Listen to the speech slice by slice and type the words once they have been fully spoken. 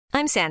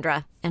I'm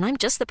Sandra, and I'm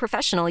just the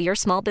professional your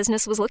small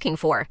business was looking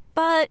for.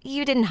 But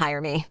you didn't hire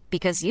me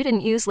because you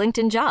didn't use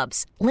LinkedIn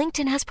Jobs.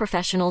 LinkedIn has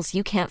professionals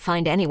you can't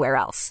find anywhere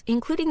else,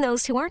 including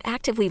those who aren't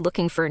actively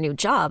looking for a new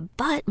job,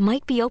 but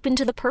might be open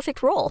to the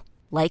perfect role,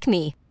 like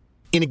me.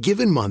 In a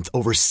given month,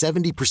 over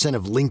 70%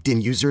 of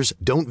LinkedIn users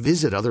don't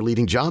visit other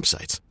leading job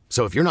sites.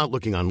 So if you're not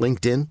looking on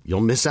LinkedIn,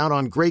 you'll miss out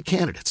on great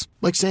candidates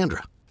like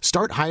Sandra.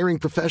 Start hiring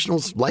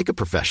professionals like a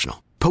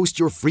professional. Post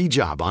your free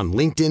job on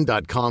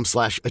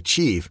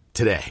linkedin.com/achieve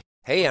today.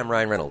 Hey, I'm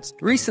Ryan Reynolds.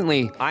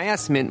 Recently, I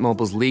asked Mint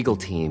Mobile's legal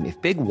team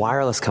if big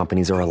wireless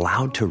companies are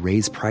allowed to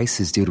raise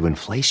prices due to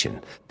inflation.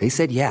 They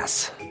said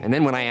yes. And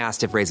then when I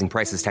asked if raising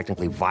prices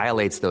technically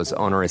violates those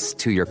onerous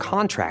two-year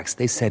contracts,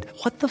 they said,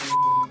 "What the f***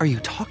 are you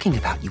talking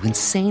about, you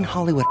insane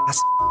Hollywood ass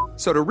f-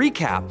 So to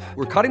recap,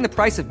 we're cutting the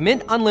price of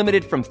Mint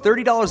Unlimited from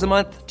 $30 a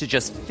month to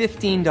just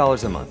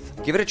 $15 a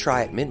month. Give it a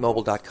try at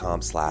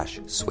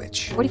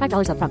mintmobile.com/switch.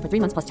 $45 up front for 3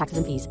 months plus taxes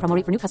and fees. Promo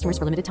rate for new customers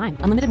for limited time.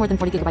 Unlimited more than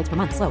 40 gigabytes per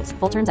month. Slows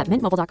full terms at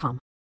mintmobile.com.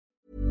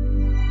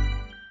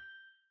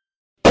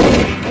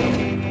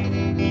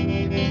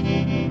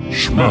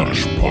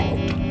 Smash Pod.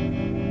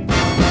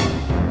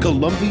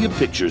 Columbia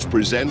Pictures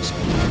presents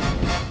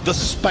The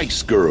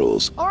Spice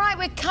Girls. All right,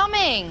 we're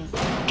coming.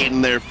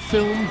 In their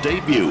film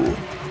debut,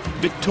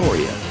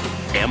 Victoria,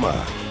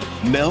 Emma,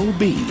 Mel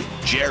B,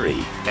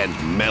 Jerry, and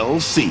Mel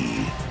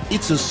C.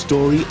 It's a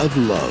story of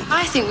love.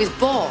 I think with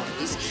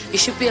boys, you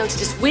should be able to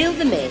just wheel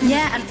them in.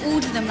 Yeah, and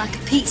order them like a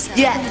pizza.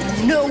 Yeah,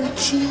 no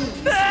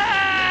cheese.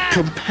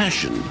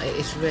 Compassion.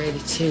 It's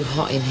really too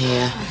hot in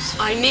here.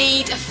 I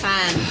need a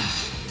fan.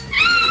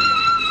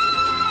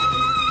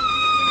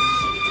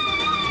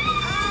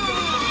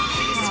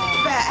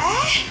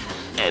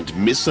 And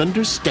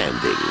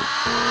misunderstanding.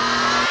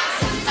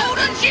 Hold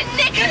on to your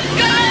knickers,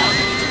 girl!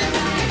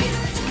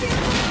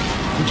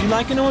 Would you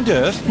like an hors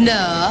d'oeuvre?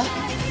 No.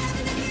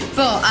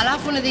 But I'll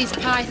have one of these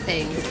pie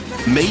things.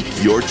 Make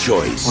your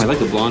choice. Oh, I like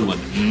the blonde one.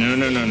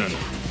 No.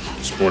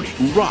 Sporty.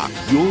 Rock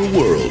your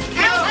world.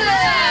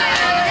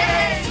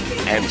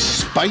 And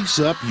spice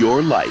up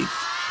your life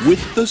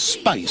with the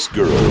Spice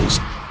Girls.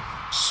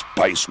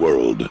 Spice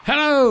World.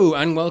 Hello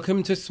and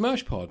welcome to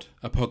Smash Pod,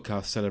 a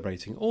podcast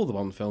celebrating all the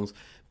Bond films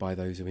by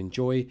those who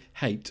enjoy,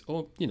 hate,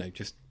 or,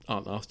 just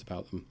aren't asked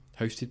about them.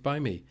 Hosted by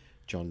me,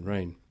 John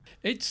Rain.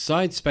 It's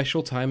side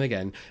special time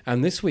again,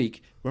 and this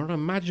week we're on a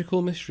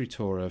magical mystery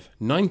tour of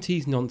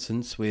 90s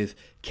nonsense with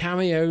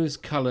cameos,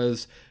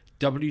 colours,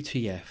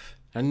 WTF,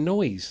 and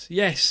noise.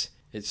 Yes,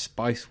 it's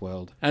Spice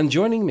World. And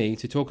joining me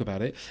to talk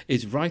about it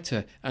is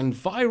writer and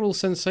viral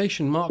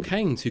sensation Mark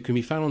Haynes, who can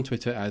be found on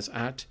Twitter as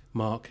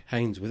 @Mark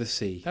Haynes with a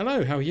C.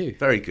 Hello, how are you?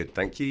 Very good,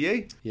 thank you.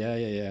 You?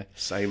 Yeah.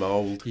 Same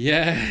old.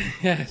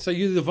 Yeah. So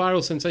you're the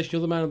viral sensation.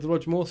 You're the man of the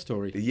Roger Moore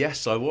story.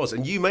 Yes, I was.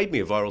 And you made me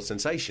a viral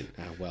sensation.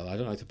 Well, I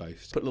don't know to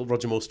boast. Put a little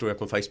Roger Moore story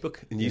up on Facebook,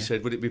 and you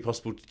said, would it be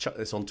possible to chuck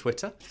this on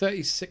Twitter?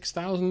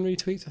 36,000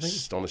 retweets, I think.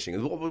 Astonishing.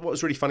 And what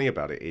was really funny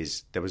about it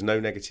is there was no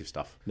negative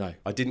stuff. No.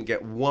 I didn't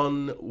get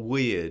one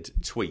weird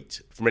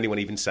tweet from anyone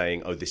even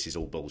saying, oh, this is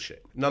all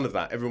bullshit. None of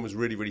that. Everyone was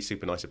really, really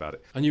super nice about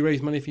it. And you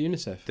raised money for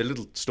UNICEF. The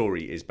little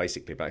story is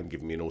basically about him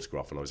giving me an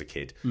autograph when I was a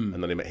kid,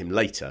 and then I met him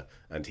later,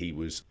 and he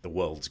was the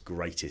world's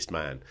greatest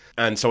man.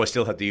 And so I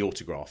still had the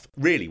autograph.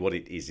 Really, what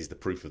it is the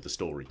proof of the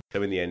story.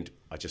 So in the end,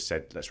 I just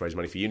said, let's raise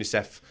money for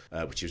UNICEF,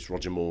 which is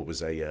Roger Moore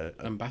was a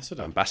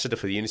ambassador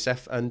for the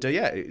UNICEF, and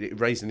it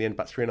raised in the end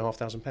about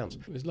 £3,500.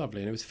 It was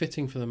lovely, and it was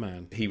fitting for the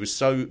man. He was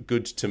so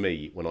good to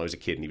me when I was a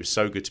kid, and he was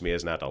so good to me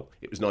as an adult.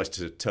 It was nice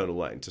to turn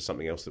all that into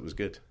something else that was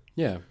good.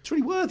 Yeah. It's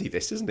really worthy,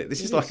 this, isn't it?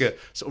 This is like a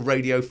sort of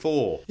Radio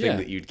 4 thing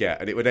that you'd get,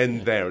 and it would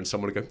end there, and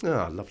someone would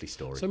go, lovely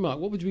story. So, Mark,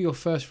 what would be your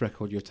first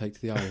record you'll take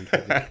to the island?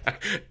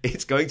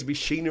 It's going to be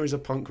Sheena is a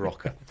Punk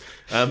Rocker.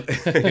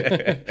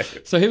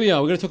 So here we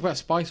are. We're going to talk about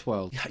Spice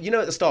World. You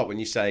know, at the start when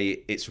you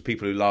say it's for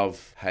people who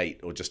love, hate,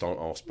 or just aren't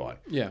asked by.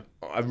 Yeah.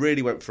 I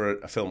really went for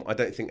a film I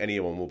don't think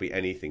anyone will be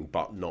anything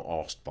but not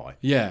asked by.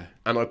 Yeah.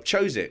 And I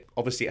chose it.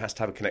 Obviously, it has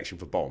to have a connection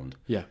for Bond.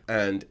 Yeah.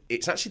 And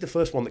it's actually the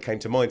first one that came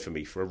to mind for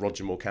me for a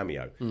Roger Moore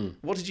cameo.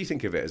 What did you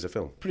think of it as a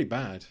film? Pretty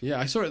bad. Yeah,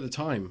 I saw it at the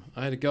time.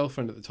 I had a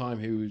girlfriend at the time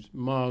who was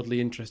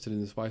mildly interested in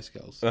the Spice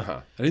Girls.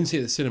 Uh-huh. I didn't see it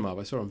at the cinema, but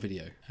I saw it on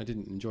video. I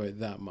didn't enjoy it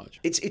that much.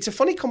 It's a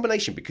funny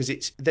combination because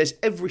there's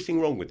everything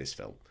wrong with this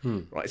film.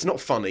 Right? It's not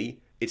funny.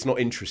 It's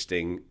not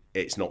interesting.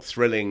 It's not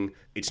thrilling.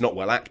 It's not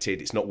well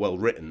acted. It's not well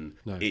written.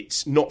 No.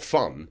 It's not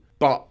fun.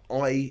 But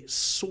I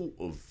sort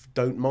of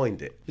don't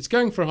mind it. It's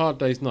going for a Hard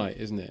Day's Night,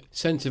 isn't it?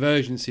 Sense of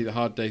urgency that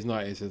Hard Day's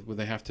Night is where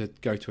they have to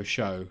go to a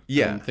show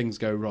and things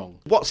go wrong.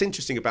 What's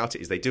interesting about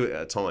it is they do it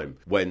at a time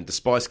when the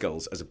Spice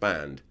Girls as a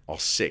band are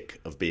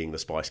sick of being the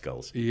Spice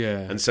Girls. Yeah.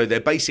 And so they're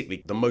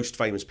basically the most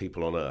famous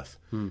people on earth.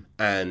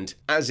 And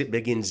as it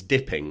begins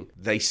dipping,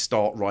 they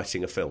start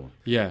writing a film.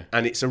 Yeah.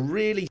 And it's a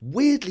really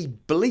weirdly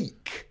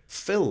bleak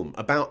film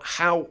about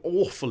how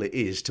awful it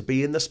is to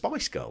be in the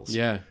Spice Girls.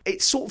 Yeah.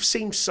 It sort of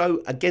seems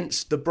so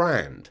against the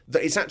brand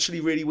that it's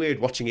actually really weird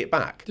watching it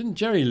back. Didn't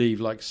Jerry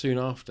leave like soon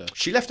after?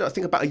 She left, I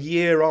think, about a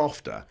year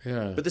after.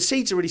 Yeah. But the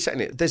seeds are really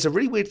setting it. There's a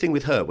really weird thing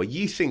with her where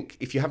you think,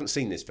 if you haven't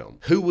seen this film,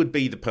 who would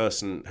be the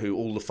person who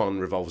all the fun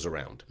revolves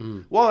around?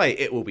 Why,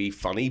 it will be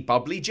funny,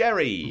 bubbly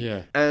Jerry.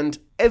 Yeah. And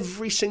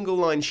every single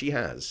line she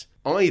has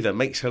either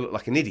makes her look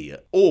like an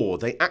idiot, or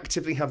they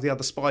actively have the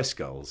other Spice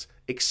Girls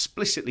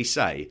explicitly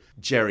say,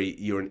 Jerry,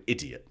 you're an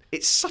idiot.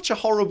 It's such a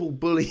horrible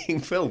bullying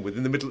film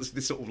within the middle of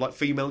this sort of like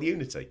female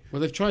unity.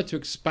 Well, they've tried to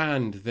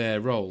expand their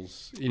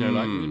roles. You know,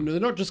 like they're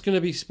not just going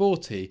to be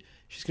sporty.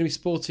 She's going to be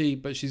sporty,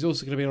 but she's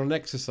also going to be on an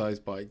exercise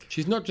bike.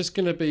 She's not just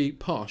going to be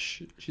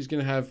posh. She's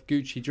going to have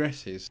Gucci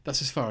dresses.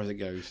 That's as far as it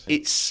goes.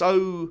 It's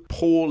so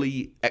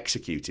poorly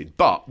executed.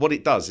 But what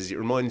it does is it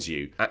reminds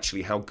you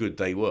actually how good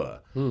they were.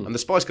 And the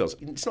Spice Girls,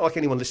 it's not like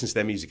anyone listens to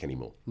their music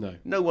anymore. No.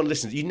 No one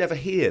listens. You never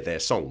hear their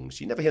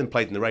songs. You never hear them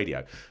played on the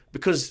radio.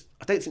 Because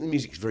I don't think the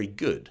music is very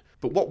good.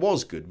 But what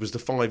was good was the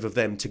five of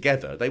them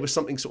together. They were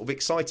something sort of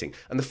exciting.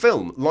 And the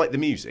film, like the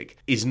music,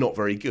 is not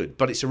very good.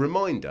 But it's a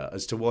reminder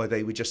as to why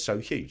they were just so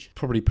huge.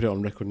 Probably put it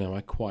on record now.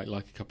 I quite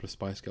like a couple of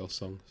Spice Girls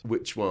songs.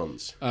 Which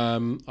ones?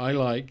 I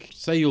like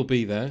Say You'll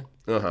Be There.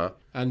 Uh-huh.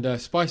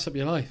 And Spice Up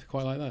Your Life.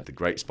 Quite like that. The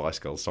great Spice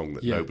Girls song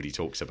that nobody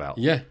talks about.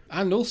 Yeah.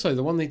 And also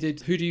the one they did,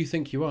 Who Do You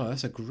Think You Are?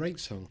 That's a great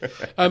song.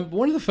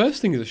 One of the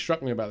first things that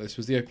struck me about this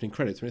was the opening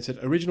credits when it said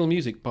original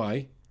music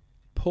by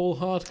Paul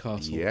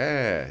Hardcastle.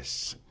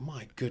 Yes.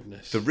 My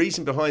goodness. The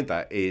reason behind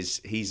that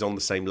is he's on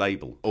the same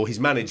label, or he's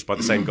managed by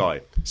the same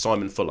guy,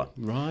 Simon Fuller.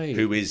 Right.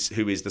 Who is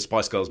the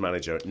Spice Girls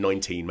manager at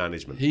 19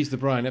 Management. He's the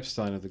Brian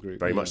Epstein of the group.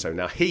 Very much so.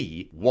 Now,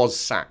 he was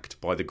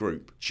sacked by the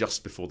group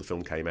just before the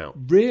film came out.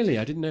 Really?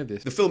 I didn't know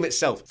this. The film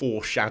itself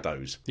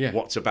foreshadows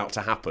what's about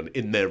to happen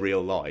in their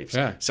real lives.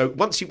 Yeah. So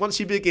once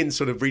you begin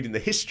sort of reading the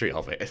history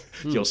of it,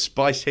 your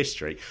Spice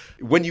history,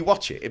 when you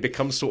watch it, it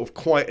becomes sort of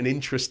quite an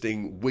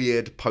interesting,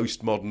 weird,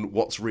 postmodern,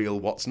 what's real,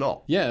 what's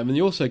not. Yeah, I mean,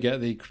 you also get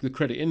the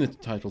credit in the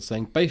title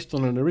saying, based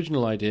on an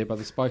original idea by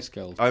the Spice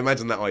Girls. I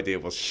imagine that idea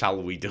was,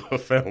 shall we do a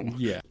film?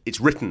 Yeah.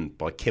 It's written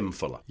by Kim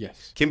Fuller.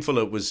 Yes. Kim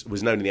Fuller was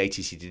known in the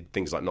 80s. He did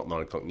things like Not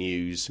 9 O'Clock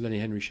News. Lenny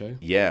Henry Show.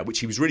 Yeah, which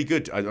he was really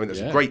good. I mean, there's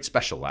a great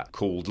special that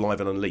called Live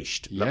and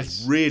Unleashed. Yes. That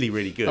was really,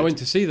 really good. I went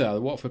to see that at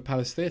the Watford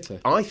Palace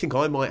Theatre. I think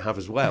I might have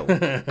as well.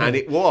 And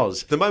it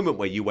was the moment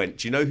where you went,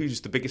 do you know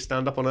who's the biggest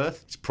stand-up on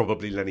earth? It's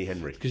probably Lenny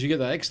Henry. Because you get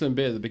that excellent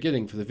bit at the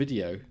beginning for the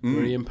video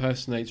where he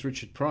impersonates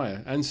Richard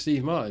Pryor and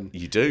Steve Martin.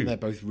 You do. And they're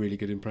both really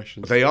good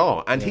impressions. They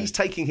are. And he's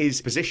taking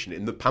his position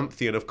in the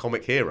pantheon of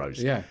comic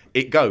heroes. Yeah.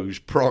 It goes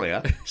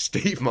Pryor,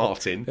 Steve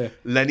Martin,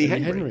 Lenny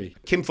Henry.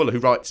 Kim Fuller, who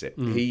writes it,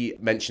 he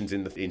mentions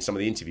in some of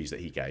the interviews that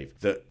he gave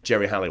that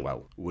Jerry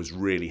Halliwell was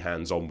really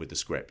hands-on with the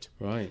script.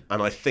 Right.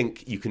 And I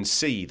think you can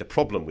see the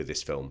problem with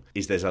this film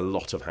is there's a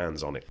lot of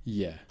hands on it.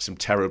 Yeah. Some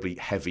terribly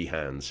heavy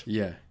hands.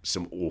 Yeah.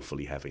 Some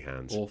awfully heavy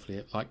hands.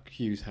 Awfully, like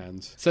Hugh's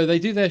hands. So they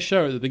do their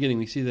show at the beginning.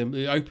 We see them,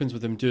 it opens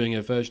with them doing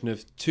a version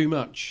of Too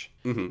Much,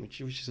 which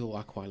is all,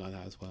 I quite like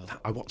that as well.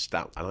 I watched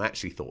that and I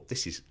actually thought,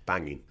 this is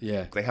banging.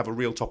 Yeah. They have a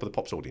real Top of the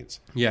Pops audience.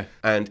 Yeah.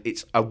 And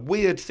it's a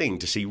weird thing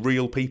to see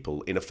real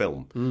people in a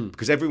film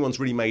because everyone's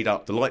really made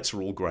up, the lights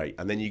are all great,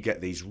 and then you get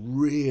these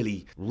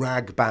really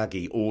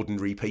rag-baggy,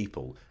 ordinary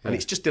people. And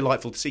it's just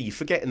delightful to see. You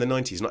forget in the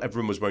 90s, not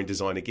everyone was wearing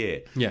designer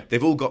gear. Yeah.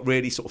 They've all got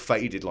really sort of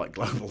faded, like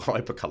global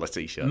hypercolour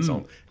T-shirts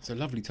on. It's a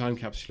lovely time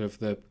capsule of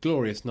the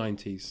glorious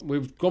 90s.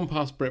 We've gone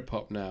past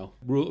Britpop now.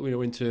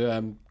 We're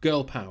into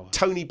girl power.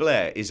 Tony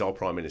Blair is our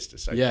Prime Minister.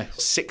 So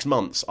Yes. 6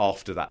 months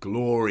after that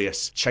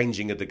glorious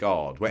changing of the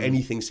guard, where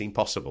anything seemed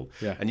possible.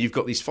 Yeah. And you've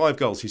got these five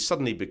girls who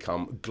suddenly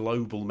become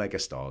global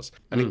megastars.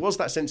 And it was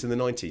that sense in the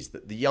 90s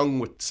that the young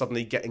were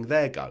suddenly getting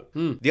their go.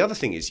 The other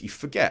thing is, you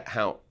forget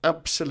how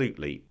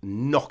absolutely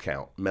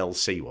knockout Mel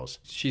C was.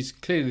 She's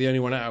clearly the only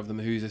one out of them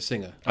who's a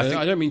singer.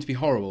 I don't mean to be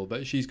horrible,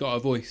 but she's got a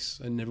voice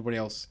and everybody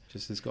else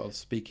just has got a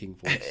speaking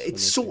voice.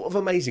 It's sort of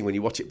amazing when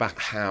you watch it back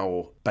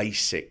how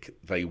basic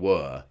they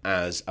were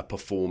as a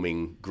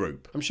performing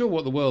group. I'm sure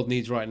what the world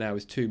needs right now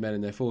is two men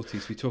in their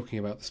 40s to be talking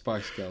about the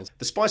Spice Girls.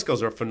 The Spice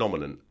Girls are a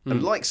phenomenon.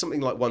 And like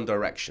something like One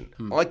Direction,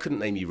 I couldn't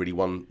name you really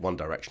one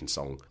Direction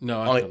song.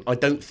 No, I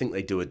don't think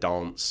they do a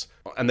dance.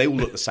 And they all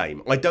look the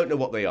same. I don't know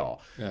what they are.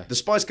 Yeah. The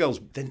Spice Girls,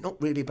 they're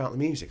not really about the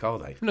music, are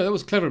they? No, that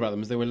was clever about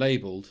them, is they were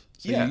labelled,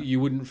 so you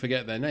wouldn't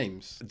forget their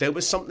names. There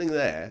was something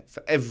there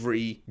for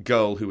every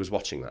girl who was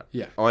watching that.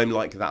 Yeah. I'm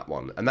like that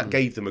one. And that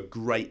gave them a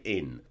great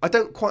in. I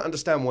don't quite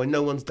understand why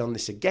no one's done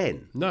this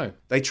again. No.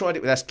 They tried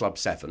it with S Club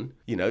 7.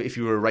 You know, if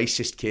you were a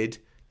racist kid,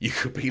 you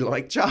could be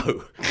like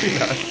Joe. You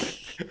know?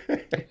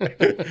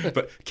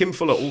 But Kim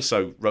Fuller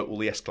also wrote all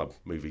the S Club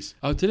movies.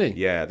 Oh, did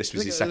he? Yeah, this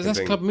was his second There's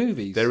thing. S Club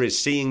movies? There is.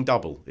 Seeing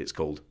Double, it's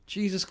called.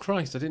 Jesus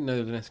Christ, I didn't know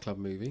there was an S Club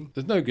movie.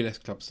 There's no good S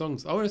Club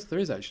songs. Oh, yes, there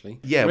is actually.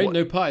 Yeah, There ain't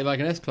no party like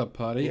an S Club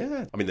party.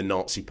 Yeah. I mean, the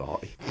Nazi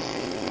party.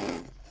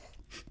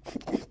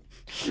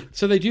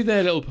 So they do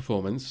their little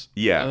performance.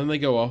 Yeah. And then they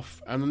go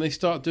off, and then they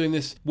start doing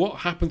this, what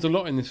happens a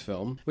lot in this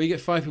film, where you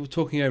get 5 people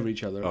talking over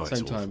each other at the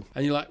same time.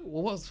 And you're like,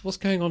 well, what's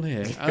going on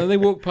here? And then they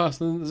walk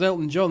past, and there's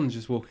Elton John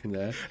just walking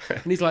there.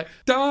 And he's like,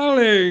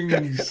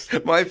 darlings!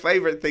 My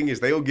favourite thing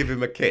is they all give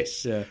him a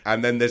kiss. Yeah.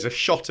 And then there's a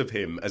shot of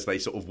him as they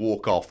sort of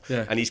walk off.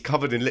 Yeah. And he's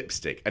covered in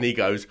lipstick. And he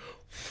goes...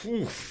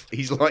 Oof.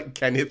 He's like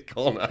Kenneth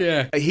Connor.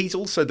 Yeah. He's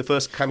also the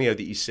first cameo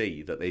that you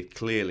see that they've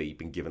clearly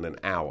been given an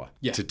hour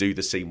to do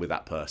the scene with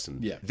that person.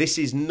 Yeah. This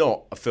is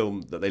not a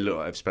film that they look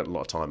like they've spent a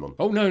lot of time on.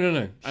 Oh,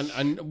 no.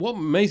 And what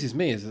amazes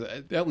me is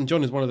that Elton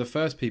John is one of the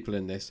first people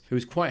in this who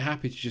is quite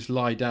happy to just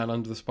lie down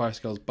under the Spice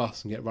Girls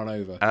bus and get run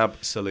over.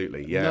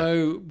 Absolutely, yeah.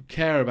 No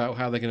care about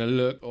how they're going to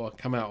look or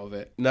come out of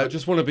it. No. I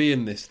just want to be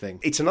in this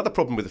thing. It's another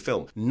problem with the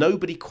film.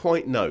 Nobody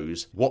quite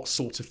knows what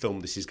sort of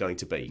film this is going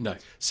to be. No.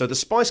 So the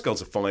Spice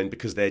Girls are fine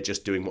because they're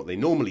just doing what they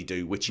normally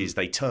do, which is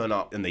they turn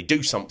up and they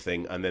do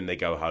something and then they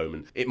go home,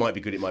 and it might be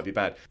good, it might be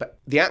bad. But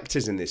the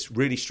actors in this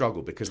really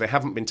struggle because they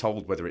haven't been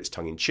told whether it's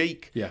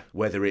tongue-in-cheek,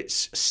 whether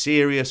it's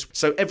serious.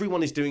 So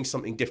everyone is doing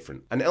something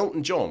different. And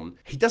Elton John,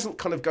 he doesn't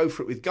kind of go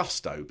for it with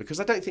gusto because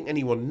I don't think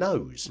anyone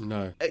knows.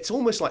 No. It's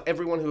almost like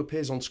everyone who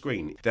appears on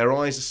screen, their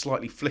eyes are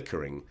slightly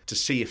flickering to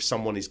see if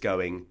someone is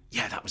going,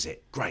 yeah, that was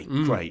it. Great.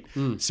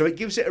 So it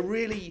gives it a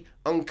really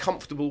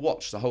uncomfortable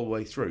watch the whole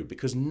way through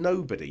because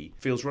nobody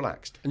feels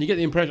relaxed. And you get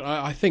the impression,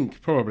 I think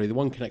probably the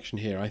one connection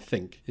here, I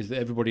think, is that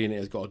everybody in it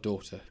has got a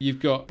daughter. You've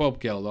got Bob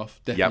Geldof,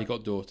 definitely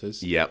got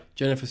daughters. Yep.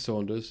 Jennifer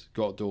Saunders,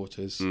 got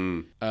daughters.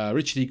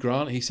 Richard E.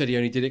 Grant, he said he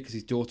only did it because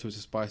his daughter was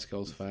a Spice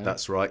Girls fan.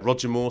 That's right.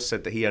 Roger Moore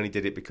said that he only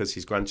did it because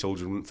his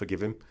grandchildren wouldn't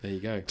forgive him. There you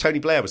go. Tony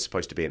Blair was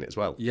supposed to be in it as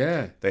well.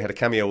 Yeah. They had a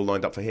cameo all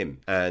lined up for him,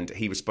 and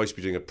he was supposed to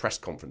be doing a press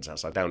conference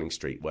outside Downing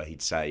Street where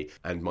he'd say,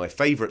 and my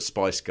favourite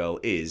Spice Girl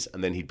is,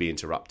 and then he'd be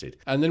interrupted.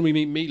 And then we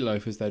meet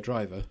Meatloaf as their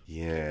driver.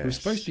 Yes. It was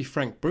supposed to be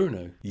Frank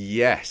Bruno.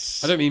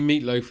 Yes. I don't mean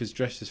Meatloaf was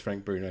dressed as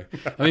Frank Bruno.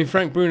 I mean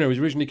Frank Bruno was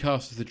originally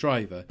cast as the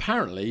driver.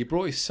 Apparently he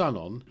brought his son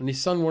on, and his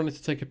son wanted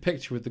to take a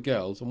picture with the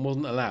girls and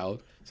wasn't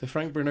allowed. So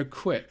Frank Bruno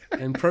quit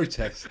in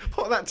protest.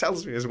 What that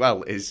tells me as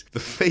well is the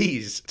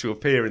fees to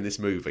appear in this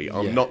movie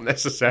are not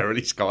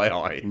necessarily sky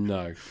high.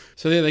 No.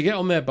 So they get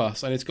on their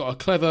bus, and it's got a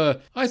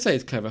clever, I'd say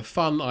it's clever,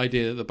 fun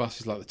idea that the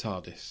bus is like the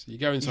TARDIS. You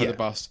go inside the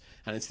bus,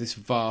 and it's this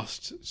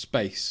vast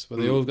space where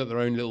they all got their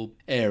own little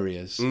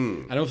areas.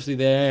 And obviously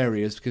their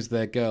areas, because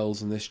they're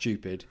girls and they're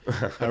stupid,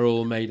 are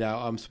all made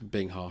out, I'm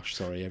being harsh,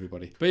 sorry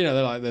everybody. But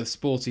they're like the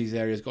sporties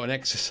area's got an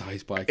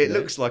exercise bike. It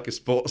looks like a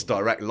Sports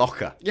Direct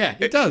locker. Yeah,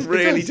 it does. It's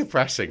really it does.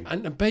 depressing.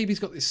 And Baby's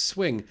got this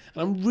swing.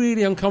 And I'm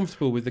really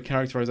uncomfortable with the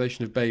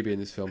characterisation of Baby in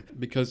this film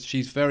because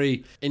she's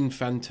very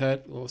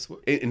infantilised.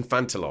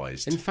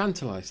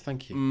 Infantilised,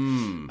 thank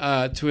you.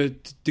 To a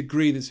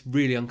degree that's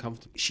really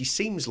uncomfortable. She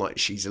seems like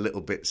she's a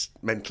little bit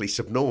mentally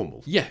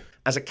subnormal. Yeah.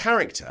 As a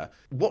character,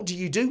 what do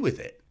you do with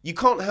it? You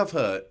can't have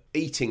her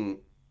eating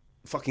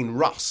fucking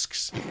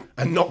rusks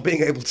and not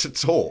being able to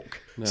talk.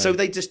 No. So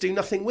they just do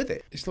nothing with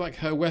it. It's like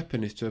her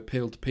weapon is to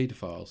appeal to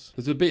paedophiles.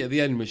 There's a bit at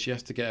the end where she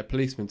has to get a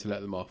policeman to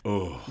let them off.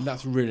 Oh. And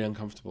that's really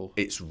uncomfortable.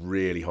 It's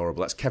really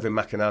horrible. That's Kevin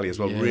McAnally as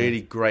well. Yeah.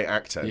 Really great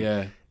actor.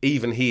 Yeah.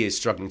 Even he is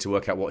struggling to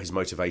work out what his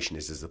motivation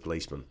is as the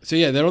policeman. So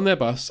yeah, they're on their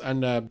bus,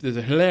 and there's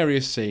a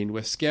hilarious scene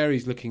where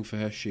Scary's looking for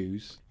her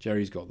shoes.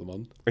 Jerry's got them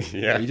on.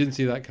 Yeah. You didn't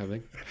see that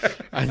coming.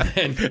 And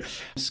then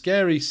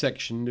Scary's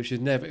section, which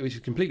is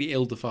completely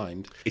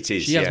ill-defined. It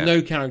is, She has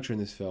no character in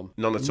this film.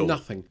 None at all.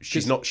 Nothing.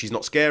 She's not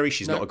scary,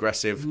 she's not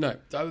aggressive. No.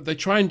 They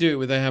try and do it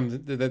with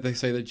they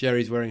say that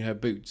Jerry's wearing her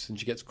boots, and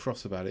she gets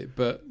cross about it,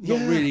 but not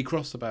really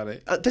cross about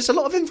it. There's a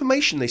lot of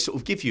information they sort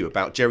of give you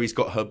about Jerry's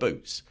got her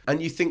boots.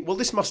 And you think, well,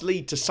 this must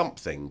lead to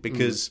something,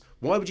 because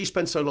why would you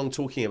spend so long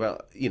talking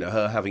about,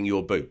 her having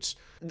your boots?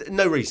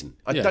 No reason.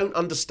 I don't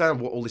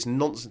understand what all this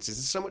nonsense is.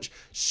 There's so much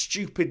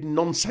stupid,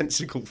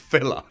 nonsensical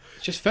filler.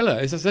 It's just filler.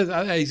 It's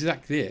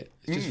exactly it.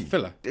 It's just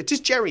filler. Does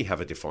Jerry have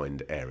a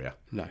defined area?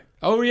 No.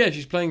 Oh, yeah,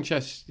 she's playing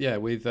chess,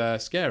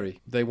 with Scary.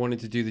 They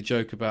wanted to do the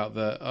joke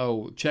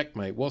about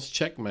checkmate. What's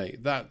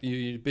checkmate? That,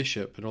 you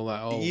bishop and all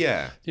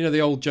that.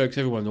 The old jokes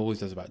everyone always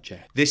does about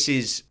chess. This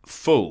is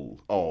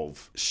full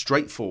of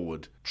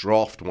straightforward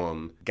draft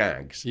one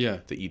gags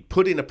that you'd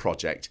put in a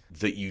project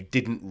that you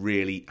didn't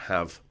really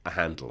have a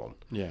handle on.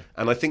 Yeah.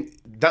 And I think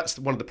that's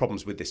one of the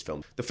problems with this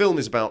film. The film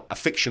is about a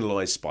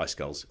fictionalised Spice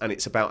Girls, and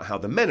it's about how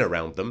the men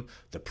around them,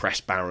 the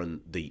press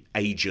baron, the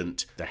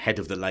agent, the head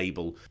of the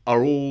label,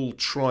 are all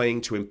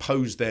trying to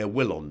impose their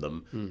will on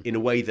them in a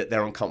way that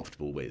they're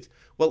uncomfortable with.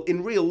 Well,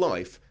 in real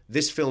life,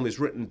 this film is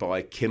written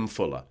by Kim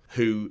Fuller,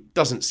 who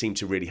doesn't seem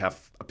to really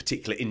have a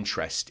particular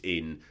interest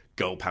in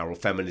girl power or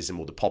feminism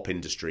or the pop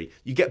industry.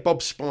 You get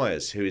Bob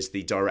Spires, who is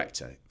the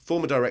director,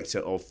 former director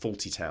of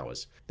Fawlty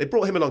Towers. They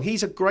brought him along.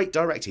 He's a great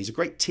director. He's a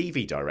great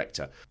TV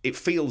director. It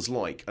feels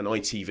like an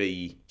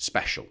ITV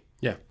special.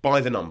 Yeah.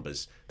 By the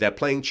numbers. They're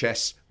playing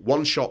chess,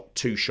 one shot,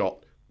 two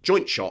shot,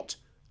 joint shot,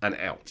 and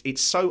out.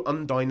 It's so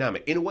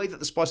undynamic in a way that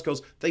the Spice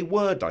Girls, they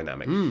were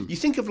dynamic. You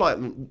think of like,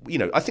 you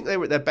know, I think they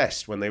were at their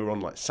best when they were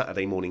on like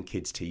Saturday morning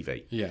kids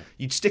TV. Yeah.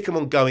 You'd stick them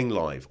on Going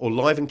Live or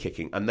Live and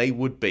Kicking, and they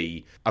would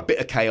be a bit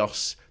of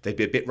chaos. They'd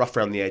be a bit rough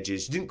around the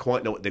edges. You didn't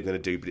quite know what they were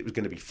going to do, but it was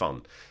going to be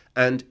fun.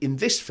 And in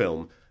this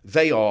film,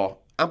 they are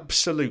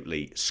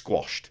absolutely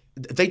squashed.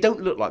 They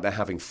don't look like they're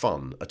having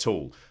fun at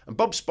all. And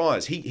Bob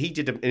Spires, he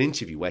did an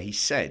interview where he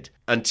said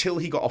until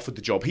he got offered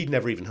the job, he'd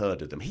never even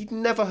heard of them. He'd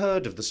never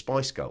heard of the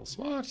Spice Girls.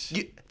 What?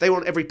 They were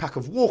on every pack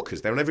of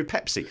Walkers. They were on every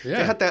Pepsi. Yeah.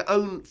 They had their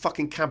own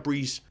fucking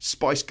Cadbury's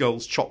Spice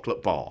Girls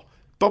chocolate bar.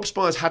 Bob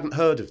Spires hadn't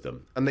heard of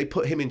them, and they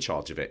put him in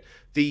charge of it.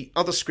 The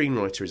other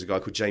screenwriter is a guy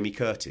called Jamie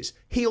Curtis.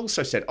 He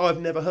also said,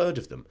 I've never heard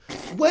of them.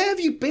 Where have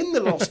you been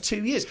the last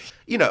 2 years?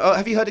 You know,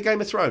 have you heard of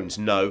Game of Thrones?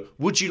 No.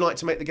 Would you like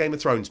to make the Game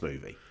of Thrones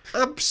movie?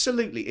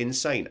 Absolutely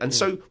insane. And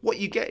so what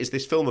you get is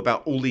this film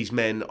about all these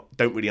men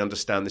don't really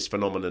understand this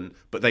phenomenon,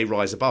 but they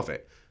rise above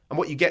it. And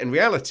what you get in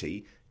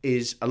reality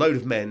is a load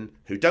of men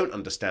who don't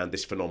understand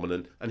this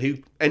phenomenon and who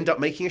end up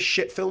making a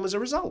shit film as a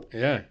result.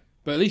 Yeah.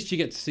 But at least you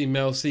get to see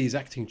Mel C's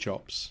acting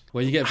chops,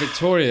 where you get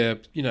Victoria,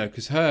 you know,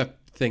 because her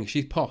thing,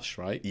 she's posh,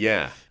 right?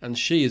 Yeah. And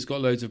she has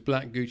got loads of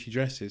black Gucci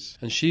dresses,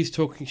 and she's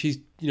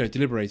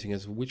deliberating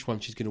as to which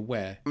one she's going to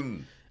wear.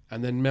 And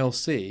then Mel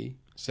C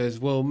says,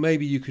 well,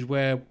 maybe you could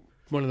wear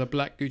one of the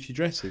black Gucci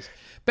dresses.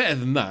 Better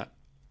than that,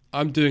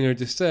 I'm doing her a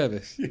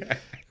disservice. Yeah.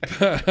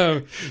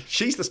 But,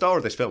 she's the star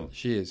of this film.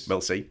 She is.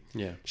 Mel C.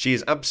 Yeah. She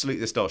is absolutely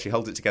the star. She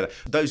holds it together.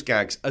 Those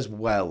gags as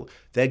well.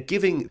 They're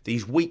giving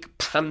these weak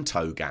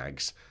panto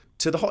gags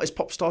to the hottest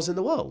pop stars in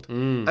the world.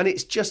 And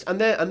it's just, and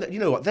you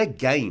know what, they're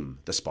game,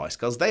 the Spice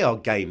Girls. They are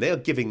game. They are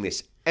giving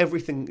this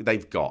everything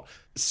they've got.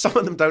 Some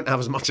of them don't have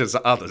as much as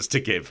others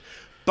to give,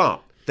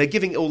 but they're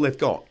giving it all they've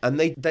got, and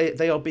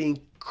they are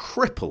being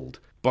crippled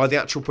by the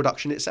actual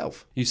production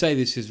itself. You say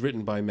this is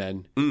written by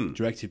men,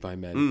 directed by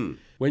men.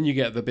 When you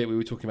get the bit we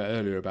were talking about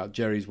earlier about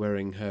Jerry's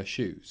wearing her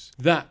shoes,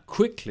 that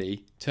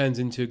quickly turns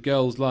into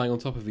girls lying on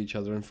top of each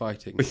other and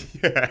fighting.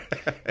 Yes.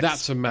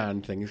 That's a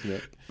man thing, isn't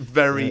it?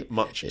 Very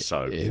much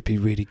so. It'd be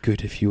really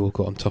good if you all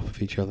got on top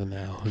of each other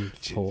now and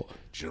fought.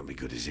 Do you know what would be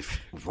good is if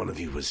one of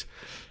you was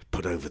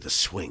put over the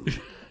swing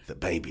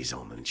that baby's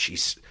on and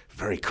she's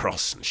very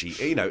cross and she,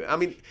 you know, I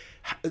mean...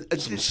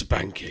 Some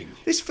spanking.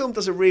 This film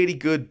does a really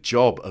good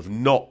job of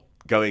not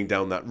going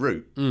down that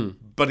route,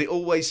 but it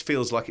always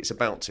feels like it's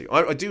about to.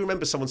 I do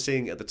remember someone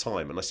seeing it at the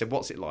time, and I said,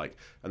 what's it like?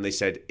 And they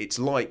said, it's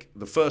like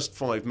the first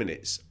 5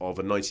 minutes of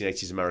a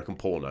 1980s American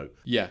porno.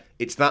 Yeah.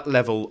 It's that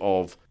level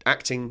of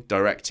acting,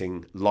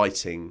 directing,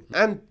 lighting,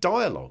 and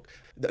dialogue.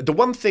 The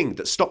one thing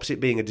that stops it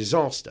being a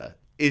disaster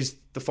is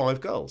the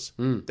 5 girls.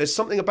 There's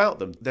something about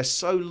them. They're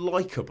so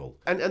likeable.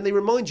 And they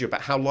remind you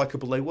about how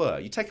likeable they were.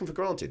 You take them for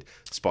granted.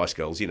 Spice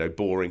Girls, you know,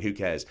 boring, who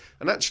cares?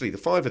 And actually, the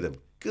 5 of them,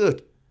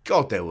 good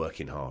God, they're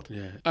working hard.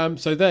 Yeah.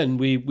 So then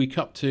we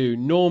cut to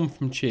Norm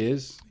from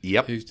Cheers,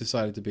 who's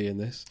decided to be in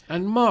this,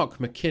 and Mark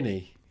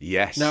McKinney.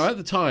 Yes. Now, at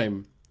the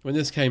time, when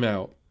this came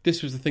out,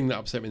 this was the thing that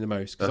upset me the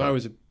most, because I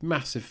was a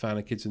massive fan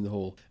of Kids in the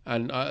Hall,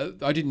 and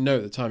I didn't know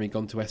at the time he'd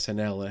gone to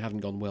SNL and it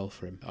hadn't gone well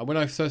for him. When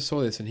I first saw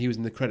this and he was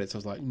in the credits, I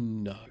was like,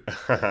 no.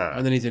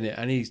 And then he's in it,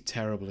 and he's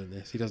terrible in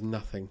this. He does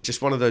nothing.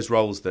 Just one of those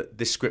roles that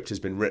this script has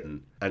been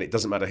written, and it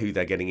doesn't matter who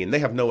they're getting in. They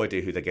have no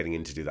idea who they're getting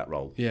in to do that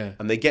role. Yeah.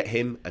 And they get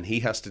him, and he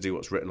has to do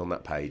what's written on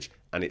that page,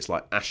 and it's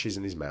like ashes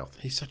in his mouth.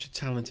 He's such a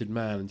talented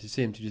man, and to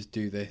see him to just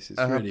do this, it's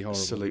really horrible.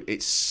 Absolutely.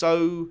 It's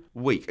so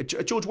weak.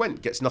 George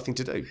Wendt gets nothing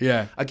to do.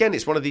 Yeah. Again,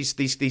 it's one of these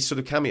sort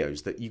of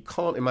cameos that you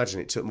can't imagine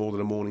it took more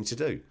than a morning to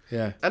do.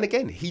 Yeah. And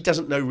again, he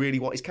doesn't know really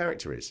what his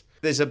character is.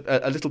 There's a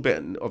little bit,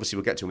 and obviously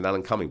we'll get to him with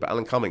Alan Cumming, but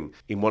Alan Cumming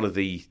in one of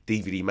the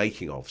DVD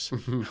making-ofs,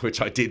 which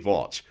I did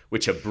watch,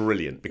 which are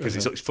brilliant because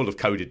it's full of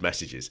coded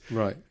messages.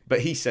 Right. But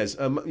he says,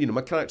 you know,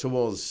 my character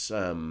was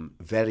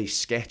very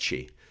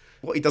sketchy.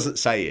 What he doesn't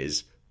say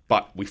is,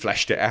 but we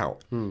fleshed it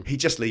out. He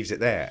just leaves it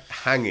there,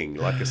 hanging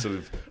like a sort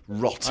of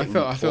rotting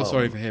I feel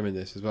sorry for him in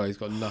this as well. He's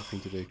got nothing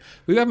to do.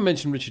 We haven't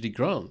mentioned Richard E.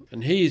 Grant,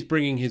 and he's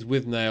bringing his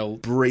with-nail...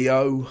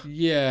 brio.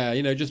 Yeah,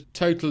 you know, just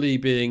totally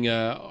being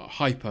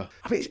hyper.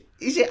 I mean,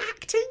 is it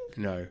acting?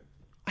 No.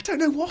 I don't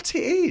know what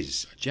it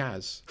is.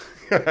 Jazz.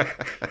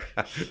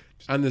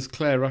 And there's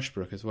Claire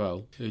Rushbrook as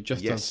well, who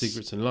just done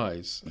Secrets and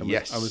Lies. And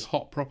was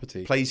Hot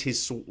Property. Plays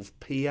his sort of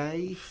PA.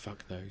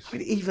 Fuck knows. I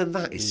mean, even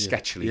that is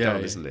sketchily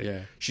done, isn't it?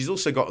 Yeah. She's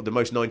also got the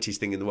most 90s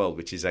thing in the world,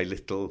 which is a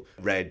little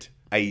red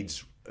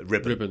AIDS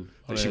ribbon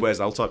that she wears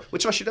the whole time,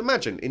 which I should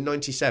imagine in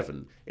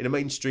 97, in a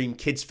mainstream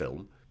kids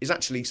film, is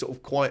actually sort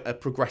of quite a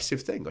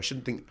progressive thing. I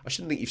shouldn't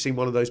think you've seen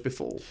one of those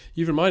before.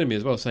 You've reminded me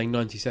as well, saying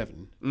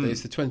 97, that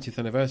it's the 20th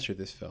anniversary of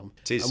this film.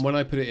 It is. And when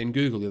I put it in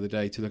Google the other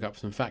day to look up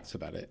some facts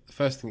about it, the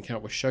first thing that came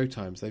up was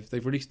showtimes.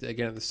 They've released it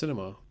again at the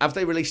cinema. Have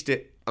they released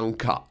it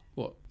uncut?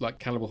 What, like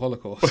Cannibal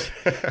Holocaust?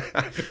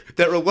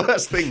 There are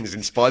worse things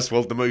in Spice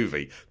World the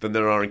movie than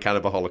there are in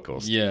Cannibal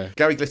Holocaust. Yeah.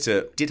 Gary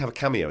Glitter did have a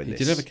cameo in this.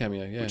 He did have a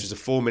cameo, yeah. Which is a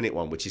 4-minute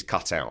one, which is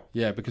cut out.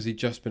 Yeah, because he'd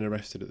just been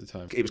arrested at the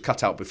time. It was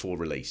cut out before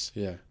release.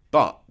 Yeah.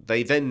 But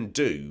they then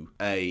do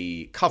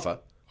a cover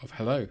of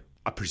Hello.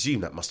 I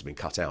presume that must have been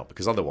cut out,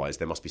 because otherwise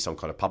there must be some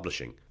kind of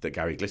publishing that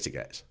Gary Glitter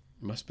gets.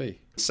 Must be.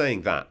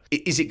 Saying that,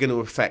 is it going to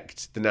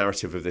affect the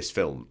narrative of this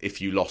film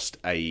if you lost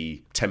a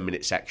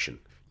 10-minute section?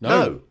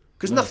 No.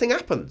 Because nothing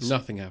happens.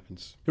 Nothing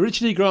happens.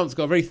 Richard E. Grant's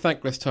got a very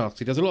thankless task.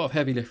 He does a lot of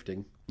heavy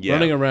lifting,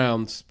 running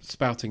around,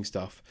 spouting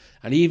stuff,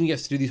 and he even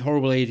gets to do these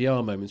horrible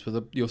ADR moments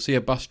where you'll see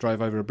a bus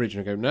drive over a bridge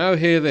and go, now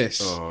hear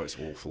this. Oh, it's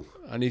awful.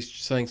 And he's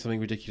saying something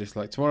ridiculous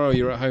like, tomorrow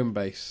you're at home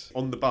base.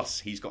 On the bus,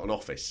 he's got an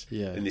office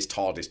in this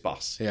TARDIS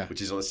bus,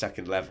 which is on the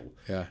second level.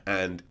 Yeah.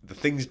 And the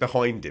things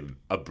behind him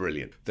are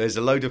brilliant. There's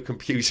a load of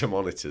computer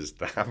monitors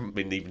that haven't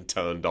been even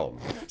turned on.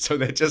 So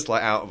they're just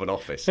like out of an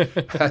office.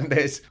 And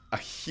there's a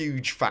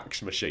huge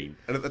fax machine.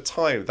 And at the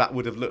time, that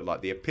would have looked like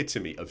the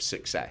epitome of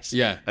success.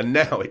 Yeah. And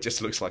now it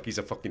just looks like he's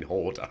a fucking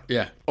hoarder.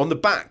 Yeah. On the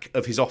back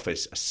of his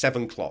office are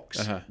 7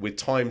 clocks with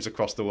times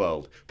across the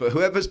world. But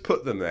whoever's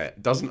put them there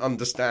doesn't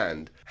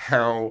understand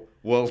how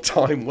world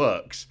time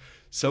works.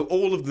 So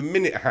all of the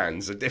minute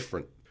hands are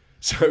different.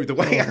 So the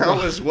way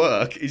hours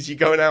work is you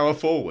go an hour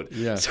forward.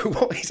 Yeah. So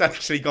what he's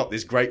actually got,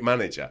 this great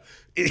manager,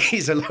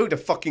 is a load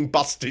of fucking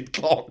busted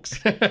clocks.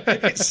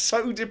 It's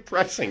so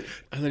depressing.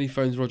 And then he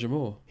phones Roger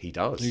Moore. He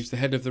does. Who's the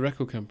head of the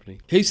record company.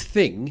 His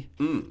thing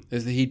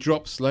is that he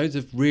drops loads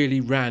of really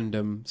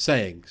random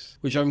sayings,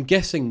 which I'm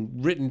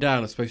guessing written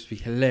down are supposed to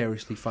be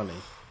hilariously funny.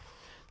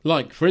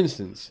 Like, for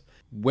instance,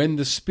 when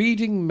the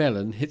speeding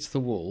melon hits the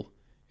wall,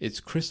 it's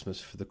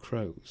Christmas for the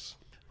crows.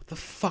 What the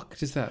fuck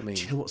does that mean?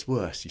 Do you know what's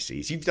worse, you see,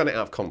 is you've done it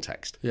out of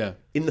context. Yeah.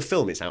 In the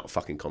film, it's out of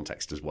fucking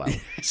context as well.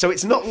 So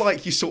it's not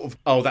like you sort of,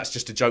 oh, that's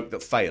just a joke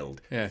that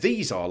failed. Yeah.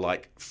 These are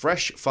like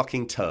fresh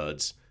fucking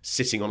turds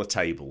sitting on a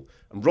table,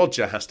 and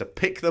Roger has to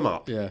pick them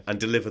up and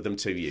deliver them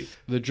to you.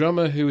 The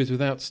drummer who is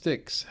without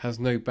sticks has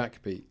no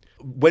backbeat.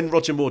 When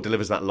Roger Moore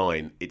delivers that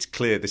line, it's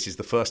clear this is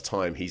the first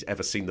time he's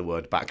ever seen the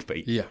word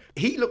backbeat. Yeah.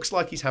 He looks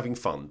like he's having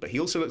fun, but he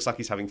also looks like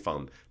he's having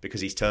fun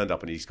because he's turned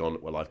up and he's gone,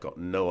 well, I've got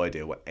no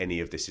idea what any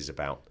of this is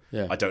about.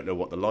 Yeah. I don't know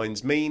what the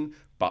lines mean,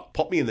 but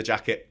pop me in the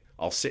jacket,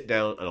 I'll sit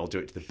down and I'll do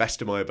it to the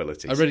best of my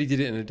abilities. I already did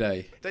it in a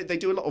day. They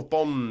do a lot of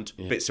Bond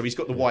bits, so he's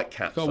got the white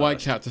cat Got a white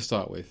cat to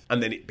start with.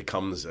 And then it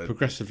becomes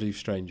progressively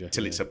stranger.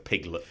 Till it's a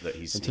piglet that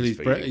he's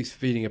feeding. He's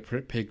feeding a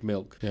pig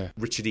milk. Yeah.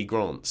 Richard E.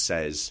 Grant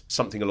says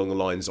something along the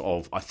lines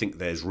of, I think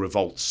there's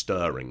revolt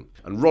stirring.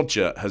 And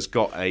Roger has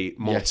got a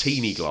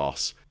martini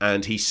glass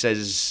and he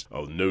says,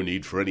 oh, no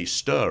need for any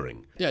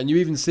stirring. Yeah, and you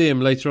even see him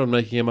later on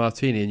making a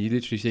martini and you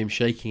literally see him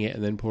shaking it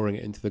and then pouring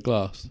it into the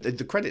glass.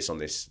 The credits on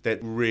this, they're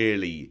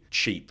really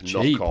cheap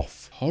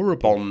knockoff.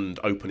 Horrible. Bond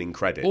opening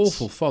credits.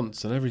 Awful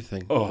fonts and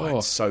everything. Oh,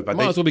 it's so bad.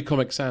 Might as well be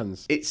Comic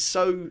Sans. It's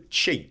so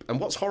cheap. And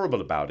what's horrible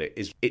about it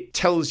is it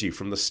tells you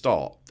from the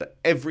start that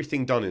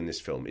everything done in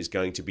this film is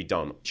going to be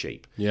done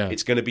cheap. Yeah.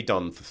 It's going to be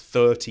done for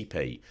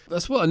 30p.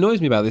 That's what annoys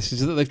me about this,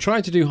 is that they've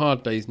tried to do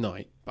Hard Day's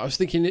Night. I was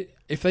thinking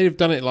if they'd have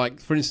done it like,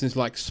 for instance,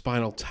 like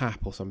Spinal Tap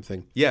or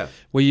something. Yeah.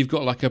 Where you've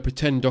got like a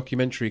pretend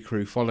documentary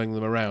crew following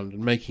them around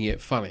and making it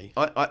funny.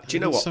 Do you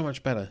know what? So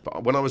much better.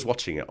 But when I was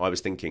watching it, I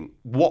was thinking,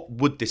 what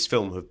would this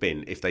film have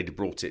been if they'd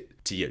brought it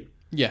to you?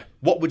 Yeah.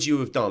 What would you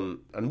have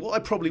done? And what I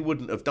probably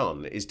wouldn't have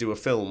done is do a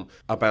film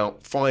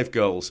about 5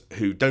 girls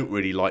who don't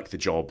really like the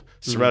job,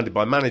 surrounded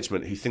by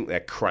management who think they're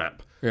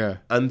crap. Yeah.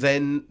 And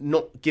then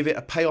not give it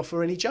a payoff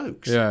or any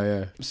jokes.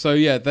 Yeah. So,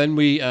 then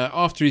we,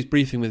 after his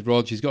briefing with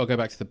Rog, he's got to go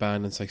back to the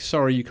band and say,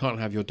 sorry, you can't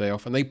have your day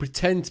off. And they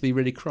pretend to be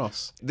really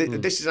cross.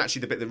 This is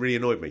actually the bit that really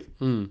annoyed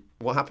me.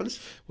 What happens?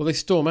 Well, they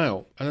storm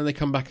out and then they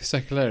come back a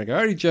second later and go,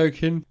 only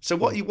joking. So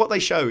what they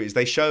show is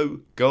they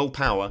show girl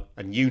power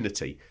and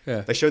unity.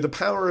 Yeah. They show the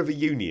power of a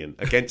union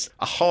against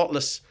a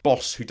heartless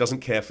boss who doesn't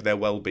care for their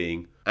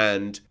well-being.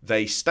 And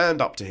they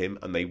stand up to him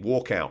and they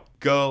walk out.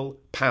 Girl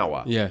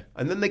power. Yeah.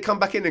 And then they come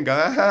back in and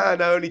go,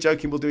 no, only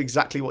joking, we'll do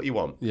exactly what you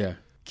want. Yeah.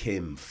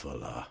 Kim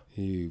Fuller.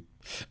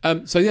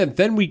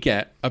 Then we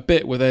get a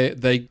bit where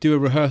they do a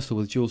rehearsal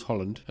with Jules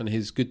Holland and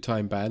his Good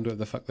Time Band, whatever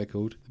the fuck they're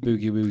called,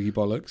 Boogie Woogie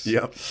Bollocks.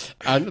 Yep.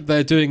 And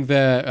they're doing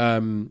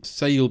their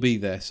Say You'll Be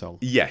There song.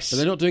 Yes. But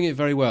they're not doing it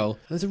very well.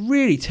 And there's a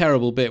really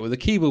terrible bit where the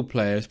keyboard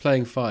player is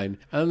playing fine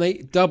and they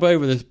dub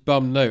over this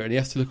bum note and he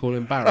has to look all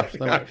embarrassed.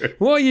 And I'm like,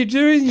 what are you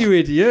doing, you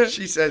idiot?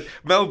 She said,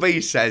 Mel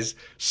B says,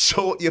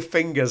 sort your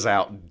fingers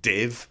out,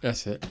 div.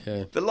 That's it,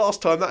 yeah. The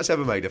last time that's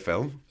ever made a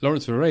film.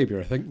 Lawrence of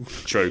Arabia, I think.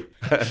 True.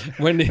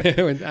 when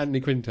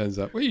Anthony Quinn turns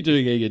up, what are you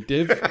doing here, you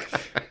div?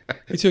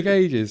 It took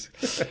ages.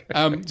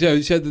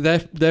 So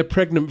their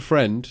pregnant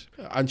friend,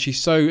 and she's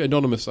so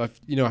anonymous, I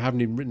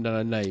haven't even written down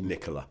her name.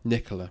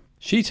 Nicola.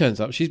 She turns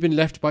up. She's been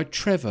left by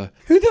Trevor.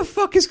 Who the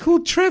fuck is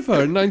called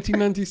Trevor in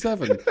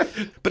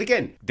 1997? But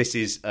again, this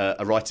is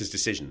a writer's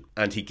decision,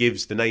 and he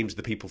gives the names of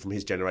the people from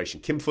his generation.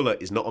 Kim Fuller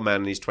is not a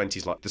man in his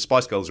 20s like the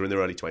Spice Girls are in their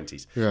early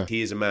 20s. Yeah.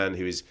 He is a man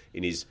who is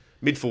in his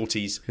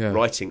mid-40s, Yeah.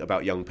 writing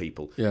about young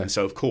people. Yeah. And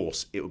so, of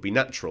course, it would be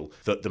natural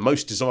that the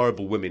most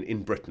desirable women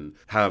in Britain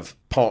have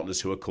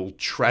partners who are called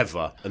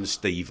Trevor and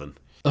Stephen.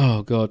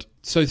 Oh, God.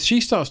 So she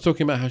starts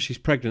talking about how she's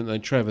pregnant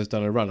and Trevor's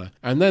done a runner.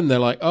 And then they're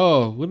like,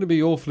 oh, wouldn't it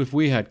be awful if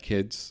we had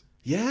kids?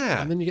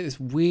 Yeah. And then you get this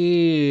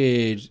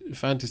weird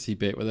fantasy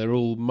bit where they're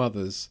all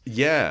mothers.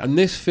 Yeah. And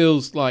this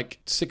feels like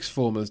sixth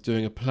formers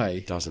doing a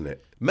play. Doesn't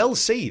it? Mel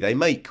C, they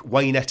make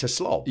Waynetta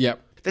Slob.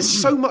 Yep. There's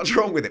so much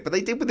wrong with it, but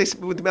they did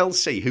with Mel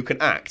C, who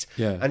can act.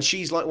 Yeah. And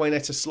she's like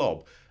Waynetta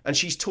Slob. And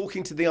she's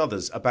talking to the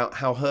others about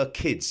how her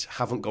kids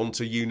haven't gone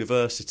to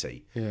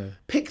university. Yeah.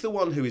 Pick the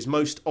one who is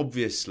most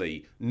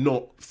obviously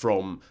not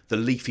from the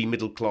leafy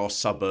middle-class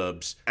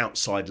suburbs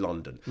outside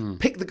London.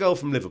 Pick the girl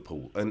from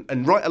Liverpool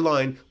and write a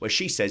line where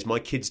she says, my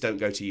kids don't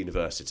go to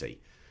university.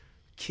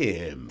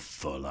 Kim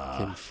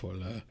Fuller.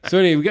 So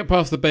anyway, we get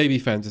past the baby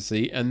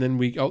fantasy, and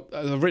then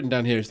I've written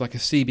down here, it's like a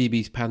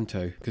CBeebies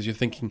panto, because you're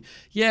thinking,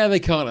 yeah, they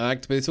can't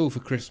act, but it's all for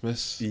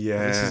Christmas.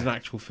 Yeah. This is an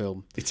actual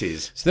film. It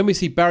is. So then we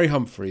see Barry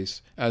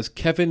Humphries as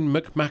Kevin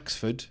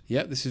McMaxford.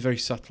 Yeah, this is very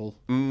subtle.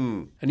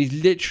 And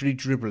he's literally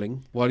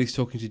dribbling while he's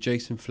talking to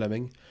Jason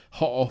Fleming,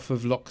 hot off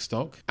of Lock,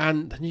 Stock.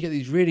 And then you get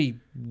these really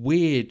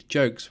weird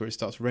jokes where it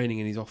starts raining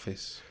in his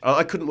office.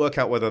 I couldn't work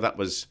out whether that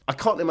was... I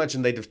can't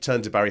imagine they'd have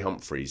turned to Barry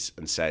Humphries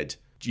and said,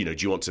 do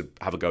you want to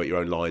have a go at your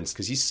own lines?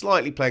 Because he's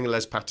slightly playing a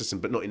Les Patterson,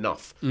 but not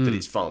enough that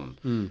it's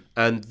fun.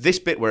 And this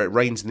bit where it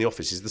rains in the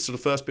office is the sort of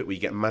first bit where you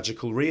get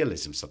magical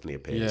realism suddenly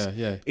appears.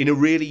 Yeah. In a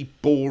really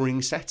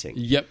boring setting.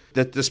 Yep.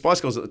 The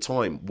Spice Girls at the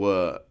time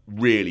were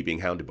really being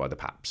hounded by the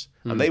Paps.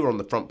 And they were on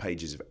the front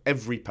pages of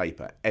every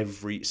paper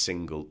every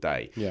single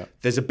day. Yeah.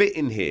 There's a bit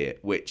in here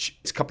which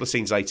it's a couple of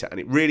scenes later, and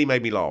it really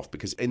made me laugh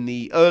because in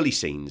the early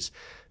scenes,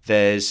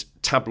 there's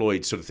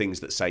tabloid sort of things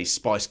that say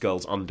Spice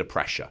Girls under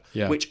pressure,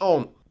 which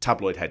aren't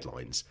tabloid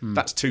headlines.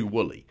 That's too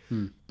woolly.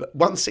 But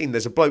one scene,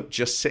 there's a bloke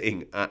just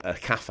sitting at a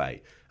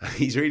cafe and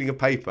he's reading a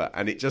paper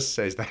and it just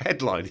says the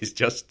headline is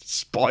just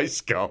Spice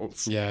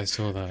Girls. Yeah, I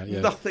saw that.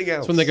 Yeah. Nothing else.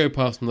 It's when they go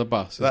past on the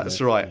bus.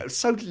 That's right. It's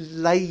so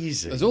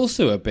lazy. There's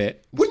also a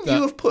bit... Wouldn't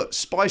you have put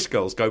Spice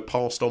Girls go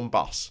past on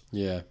bus?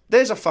 Yeah.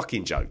 There's a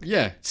fucking joke.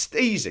 Yeah. It's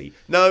easy.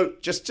 No,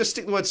 just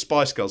stick the word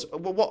Spice Girls.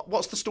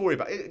 What's the story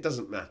about? It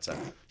doesn't matter.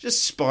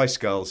 Just Spice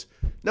Girls.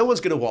 No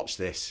one's going to watch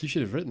this. You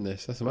should have written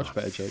this. That's a much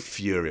better joke.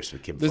 Furious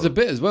with Kim There's Fuller. a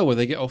bit as well where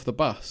they get off the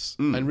bus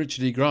and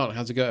Richard E. Grant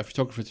has to go to a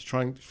photographer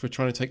trying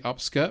to take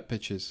upskirt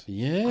pictures.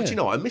 Yeah. Oh, do you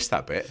know, I missed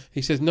that bit.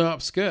 He says no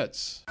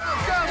upskirts. Not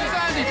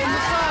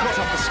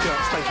up the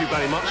skirts, thank you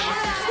very much.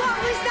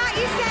 What was that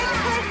you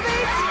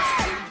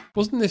said, Clifford?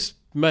 Wasn't this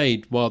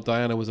made while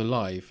Diana was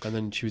alive and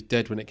then she was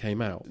dead when it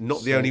came out?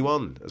 Not the only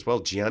one as well.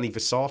 Gianni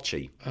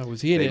Versace. Oh,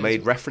 was he in it? They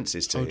made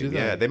references to him. did they?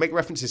 Yeah, they make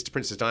references to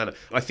Princess Diana.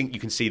 I think you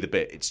can see the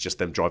bit. It's just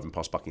them driving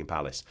past Buckingham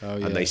Palace. Oh,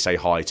 yeah. And they say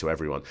hi to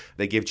everyone.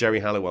 They give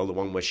Jerry Halliwell the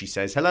one where she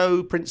says,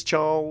 hello, Prince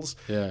Charles.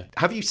 Yeah.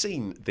 Have you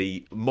seen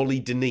the Molly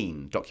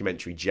Dineen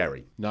documentary,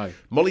 Jerry? No.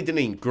 Molly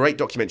Dineen, great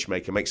documentary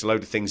maker, makes a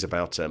load of things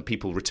about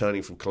people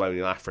returning from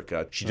colonial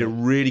Africa. She did a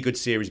really good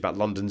series about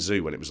London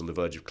Zoo when it was on the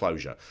verge of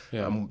closure.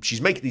 Yeah. She's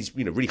making these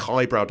really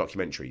highbrow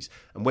documentaries.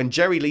 And when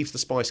Jerry leaves the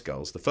Spice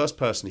Girls, the first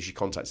person who she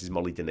contacts is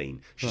Molly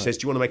Dineen. She says,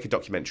 do you want to make a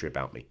documentary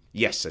about me?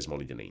 Yes, says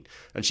Molly Dineen.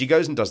 And she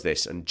goes and does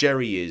this, and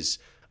Jerry is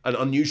an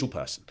unusual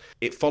person.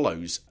 It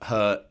follows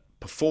her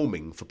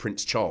performing for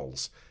Prince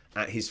Charles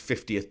at his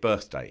 50th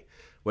birthday,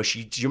 where do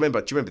you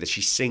remember this?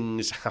 She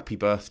sings Happy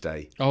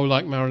Birthday. Oh,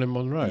 like Marilyn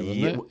Monroe,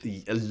 wasn't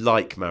it?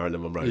 Like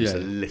Marilyn Monroe. It's a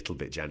little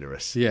bit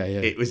generous. Yeah.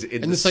 It was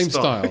in the same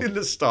style. In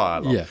the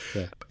style. Yeah.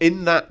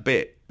 In that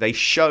bit, they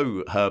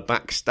show her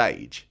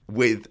backstage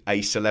with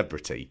a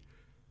celebrity,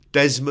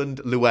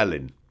 Desmond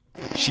Llewellyn.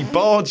 She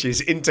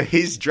barges into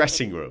his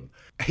dressing room.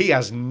 He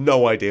has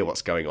no idea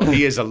what's going on.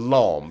 He is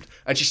alarmed.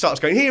 And she starts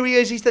going, here he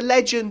is, he's the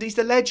legend.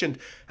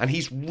 And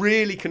he's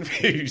really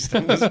confused.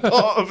 And as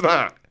part of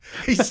that,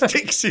 he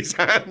sticks his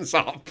hands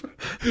up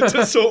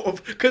to sort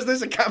of, because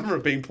there's a camera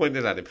being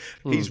pointed at him.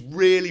 He's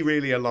really,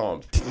 really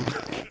alarmed.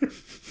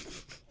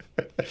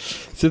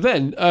 So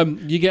then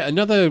you get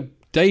another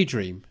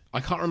daydream. I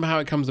can't remember how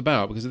it comes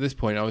about because at this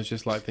point I was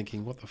just like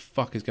thinking, what the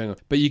fuck is going on?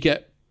 But you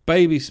get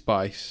Baby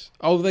Spice.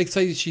 Oh, they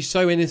say she's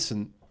so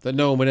innocent that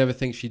no one would ever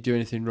think she'd do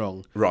anything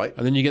wrong. Right.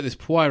 And then you get this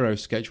Poirot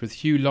sketch with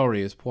Hugh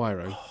Laurie as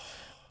Poirot.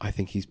 I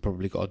think he's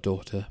probably got a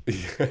daughter.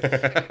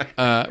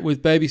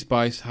 With Baby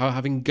Spice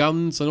having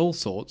guns and all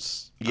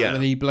sorts. Yeah. And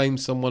then he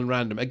blames someone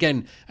random.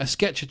 Again, a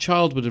sketch a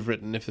child would have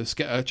written if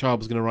a child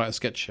was going to write a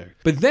sketch show.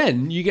 But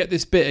then you get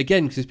this bit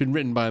again, because it's been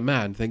written by a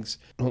man, thinks,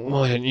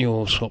 why don't you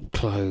all swap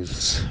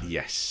clothes?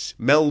 Yes.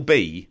 Mel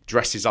B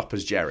dresses up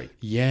as Jerry.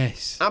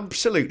 Yes.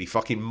 Absolutely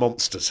fucking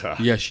monsters her.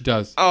 Yeah, she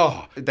does.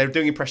 Oh, they're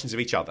doing impressions of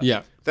each other.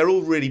 Yeah. They're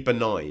all really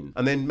benign.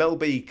 And then Mel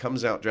B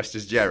comes out dressed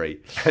as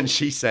Jerry, and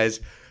she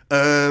says,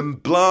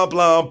 blah,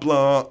 blah,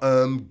 blah,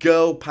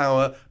 girl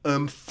power,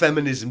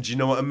 feminism, do you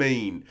know what I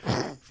mean?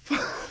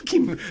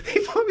 Fucking,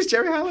 if I was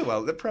Jerry Halliwell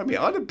at the premiere,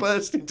 I'd have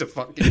burst into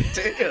fucking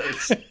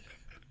tears.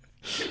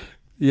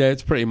 Yeah,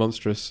 it's pretty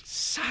monstrous.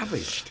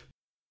 Savaged.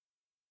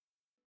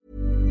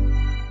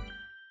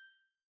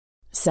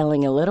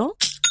 Selling a little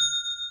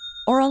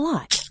or a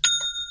lot?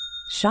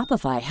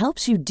 Shopify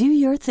helps you do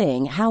your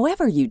thing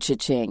however you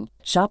cha-ching.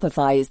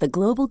 Shopify is the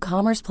global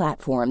commerce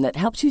platform that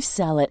helps you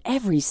sell at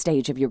every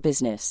stage of your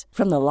business.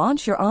 From the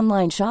launch your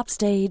online shop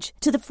stage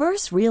to the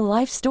first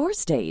real-life store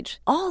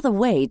stage, all the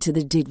way to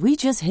the did we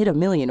just hit a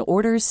million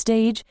orders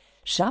stage.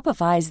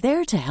 Shopify is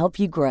there to help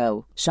you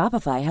grow.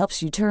 Shopify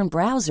helps you turn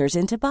browsers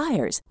into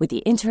buyers with the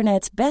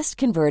internet's best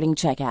converting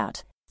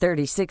checkout.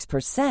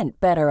 36%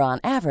 better on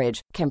average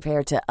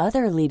compared to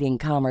other leading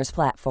commerce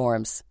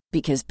platforms.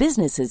 Because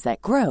businesses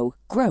that grow,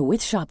 grow with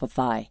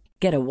Shopify.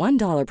 Get a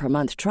 $1 per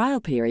month trial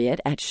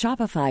period at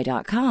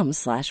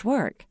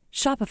shopify.com/work.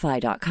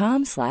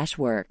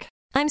 Shopify.com/work.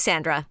 I'm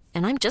Sandra,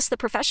 and I'm just the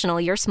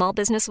professional your small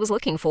business was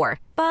looking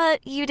for.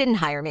 But you didn't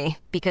hire me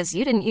because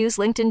you didn't use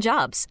LinkedIn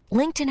Jobs.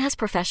 LinkedIn has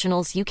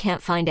professionals you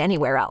can't find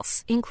anywhere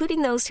else,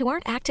 including those who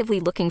aren't actively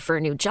looking for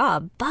a new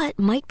job, but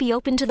might be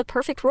open to the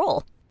perfect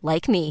role,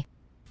 like me.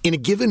 In a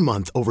given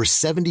month, over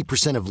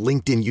 70% of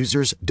LinkedIn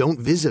users don't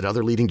visit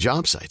other leading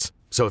job sites.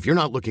 So if you're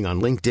not looking on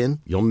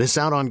LinkedIn, you'll miss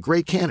out on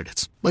great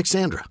candidates like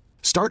Sandra.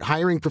 Start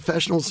hiring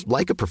professionals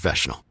like a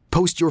professional.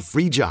 Post your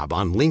free job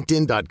on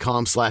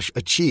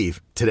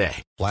linkedin.com/achieve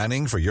today.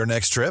 Planning for your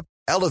next trip?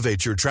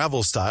 Elevate your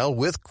travel style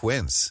with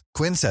Quince.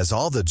 Quince has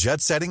all the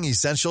jet-setting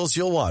essentials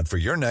you'll want for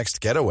your next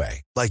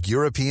getaway, like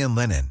European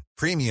linen,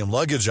 premium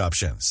luggage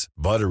options,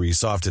 buttery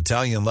soft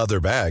Italian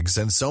leather bags,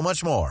 and so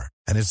much more.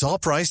 And it's all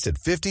priced at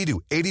 50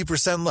 to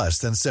 80% less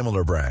than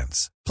similar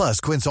brands.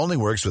 Plus, Quince only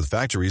works with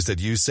factories that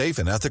use safe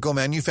and ethical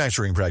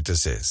manufacturing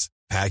practices.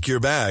 Pack your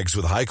bags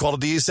with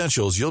high-quality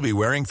essentials you'll be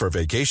wearing for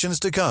vacations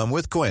to come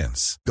with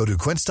Quince. Go to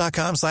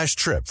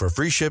quince.com/trip for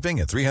free shipping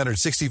and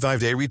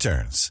 365-day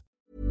returns.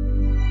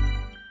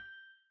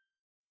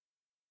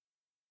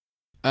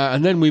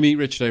 And then we meet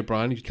Richard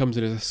O'Brien, who comes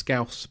in as a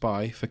Scouse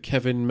spy for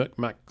Kevin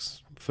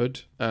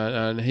McMaxford,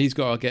 and he's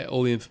got to get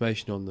all the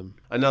information on them.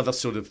 Another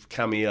sort of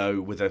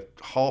cameo with a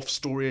half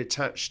story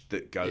attached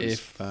that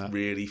goes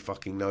really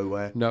fucking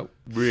nowhere. No.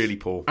 Really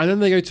poor. And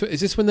then they go to... Is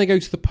this when they go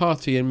to the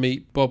party and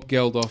meet Bob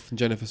Geldof and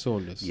Jennifer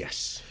Saunders?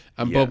 Yes.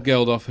 And Bob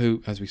Geldof,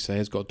 who, as we say,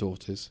 has got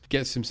daughters,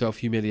 gets himself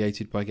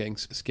humiliated by getting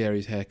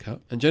Scary's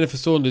haircut. And Jennifer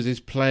Saunders is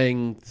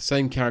playing the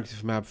same character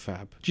from Ab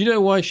Fab. Do you know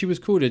why she was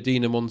called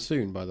Adina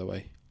Monsoon, by the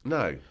way?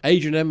 No.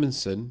 Adrian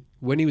Edmondson,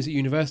 when he was at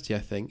university, I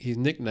think, his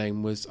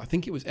nickname was, I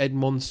think it was Ed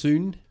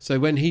Monsoon. So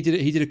when he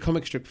did a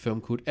comic strip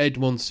film called Ed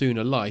Monsoon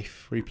A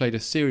Life, where he played a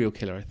serial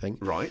killer, I think.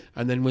 Right.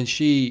 And then when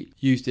she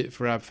used it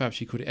for Ab Fab,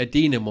 she called it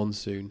Edina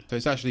Monsoon. So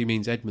it actually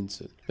means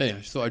Edmondson. Anyway,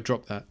 I just thought I'd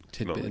drop that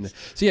tidbit in there.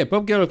 So yeah,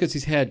 Bob Geldof gets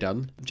his hair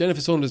done.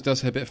 Jennifer Saunders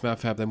does her bit from Ab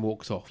Fab, then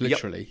walks off,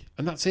 literally. Yep.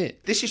 And that's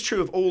it. This is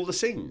true of all the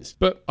scenes.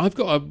 But I've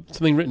got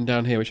something written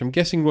down here, which I'm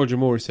guessing Roger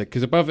Moore said,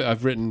 because above it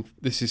I've written,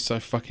 this is so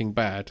fucking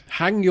bad.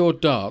 Hang your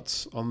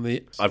darts on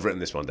the... I've written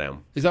this one down.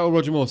 Is that what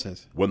Roger Moore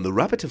says? When the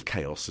rabbit of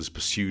chaos is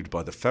pursued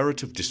by the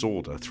ferret of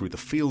disorder through the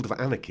field of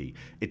anarchy,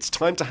 it's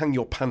time to hang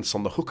your pants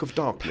on the hook of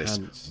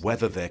darkness,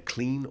 whether they're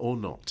clean or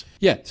not.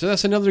 Yeah, so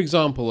that's another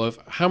example of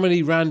how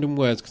many random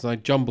words can I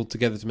jumble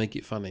together to make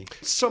it funny.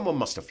 Someone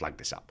must have flagged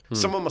this up.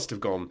 Someone must have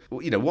gone,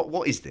 well, you know,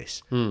 what is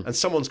this? And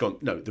someone's gone,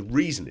 no, the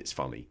reason it's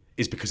funny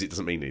is because it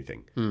doesn't mean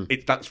anything.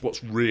 That's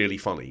what's really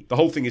funny. The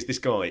whole thing is this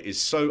guy is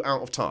so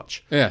out of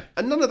touch. Yeah.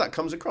 And none of that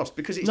comes across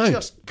because it's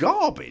just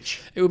garbage.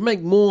 It would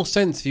make more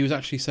sense if he was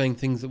actually saying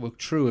things that were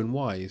true and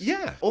wise.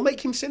 Yeah. Or make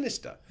him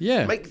sinister.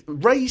 Yeah.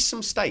 Raise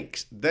some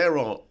stakes. There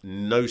are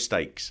no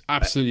stakes.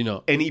 Absolutely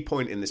not. At any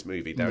point in this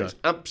movie, there is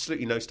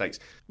absolutely no stakes.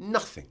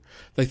 Nothing.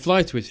 They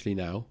fly to Italy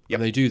now,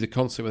 and they do the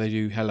concert where they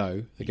do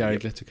Hello, the Gary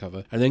Glitter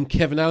cover, and then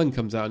Kevin Allen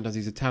comes out and does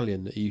his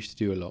Italian that he used to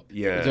do a lot.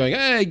 Yeah. Doing,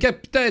 hey,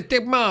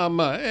 get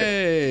mama,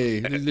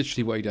 hey.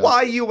 Literally what he does.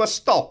 Why you a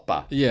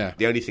stopper? Yeah.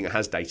 The only thing that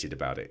has dated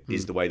about it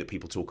is the way that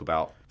people talk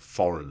about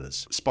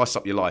foreigners. Spice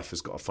Up Your Life has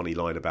got a funny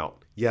line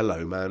about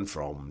Yellow Man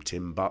from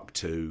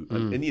Timbuktu,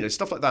 and you know,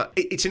 stuff like that.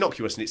 It's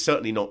innocuous and it's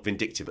certainly not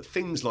vindictive, but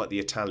things like the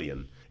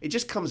Italian, it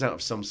just comes out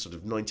of some sort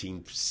of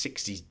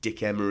 1960s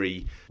Dick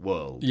Emery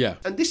world. Yeah.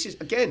 And this is,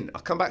 again,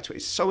 I'll come back to it,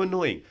 it's so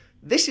annoying.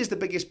 This is the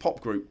biggest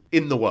pop group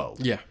in the world.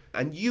 Yeah.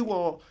 And you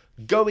are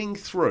going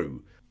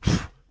through,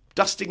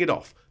 dusting it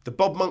off, the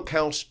Bob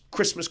Monkhouse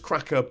Christmas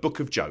Cracker Book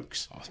of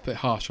Jokes. Oh, it's a bit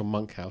harsh on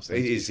Monkhouse.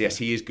 It is, yes,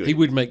 he is good. He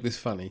would make this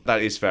funny.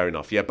 That is fair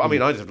enough, yeah. But I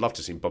mean, I'd have loved to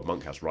have seen Bob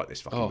Monkhouse write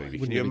this fucking movie.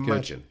 Can you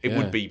imagine? It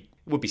would be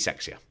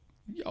sexier.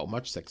 Oh,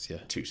 much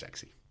sexier. Too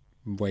sexy.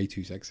 Way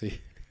too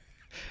sexy.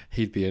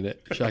 He'd be in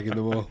it, shagging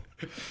them all.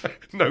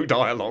 No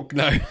dialogue.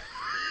 No.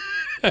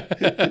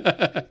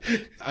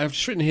 I've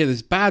just written here,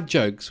 there's bad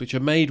jokes which are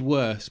made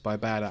worse by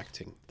bad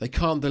acting. They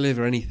can't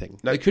deliver anything.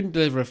 No. They couldn't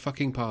deliver a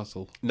fucking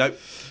parcel. No.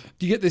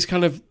 Do you get this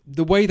kind of,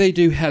 the way they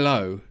do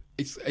Hello,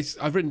 it's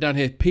I've written down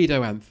here,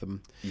 pedo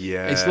anthem.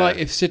 Yeah. It's like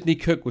if Sidney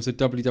Cook was a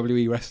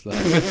WWE wrestler.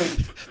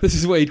 This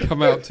is what he'd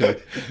come out to.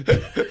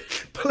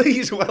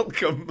 Please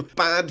welcome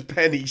Bad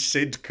Penny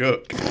Sid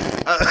Cook.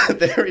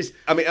 There is,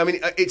 I mean,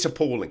 it's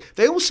appalling.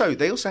 They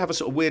also have a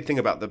sort of weird thing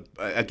about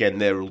again,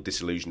 they're all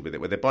disillusioned with it,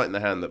 where they're biting the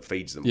hand that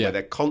feeds them, where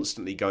they're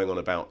constantly going on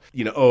about,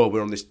 you know, oh,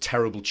 we're on this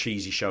terrible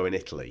cheesy show in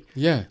Italy.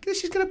 Yeah.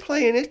 This is going to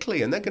play in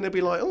Italy, and they're going to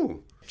be like,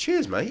 oh,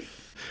 Cheers, mate.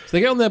 So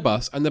they get on their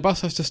bus, and the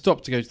bus has to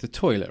stop to go to the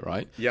toilet,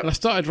 right? Yep. And I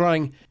started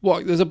writing,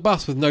 what, there's a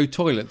bus with no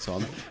toilets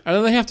on? And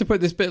then they have to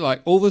put this bit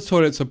like, all the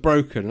toilets are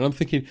broken. And I'm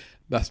thinking,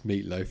 that's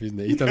Meatloaf, isn't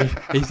it?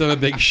 He's done a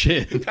big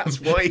shit. That's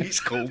why he's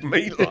called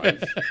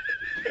Meatloaf.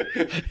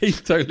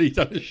 He's totally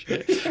done a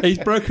shit. He's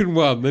broken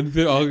one, then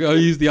I'll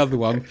use the other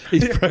one.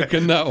 He's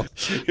broken that one.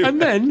 And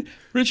then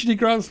Richard E.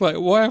 Grant's like,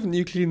 why haven't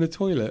you cleaned the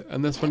toilet?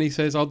 And that's when he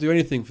says, I'll do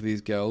anything for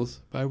these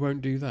girls, but I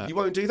won't do that. You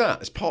won't do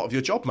that? It's part of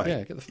your job, mate.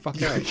 Yeah, get the fuck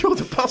out. You're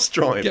the bus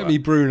driver. Get me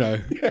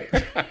Bruno.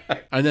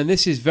 And then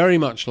this is very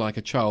much like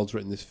a child's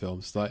written this film.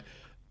 It's like,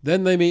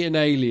 then they meet an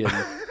alien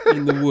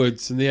in the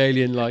woods, and the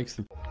alien likes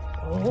them.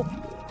 Oi,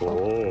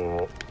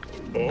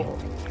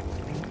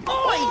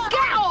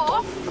 get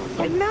off!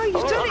 Mel,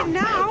 you've done it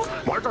now.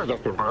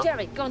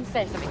 Jerry, go and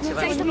say something to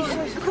us.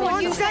 Go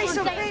on, say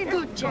something.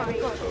 Good, Jerry.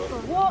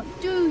 What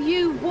do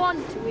you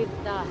want with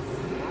us?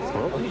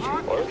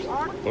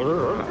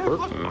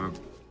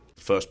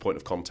 First point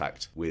of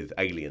contact with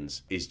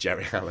aliens is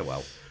Jerry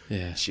Halliwell.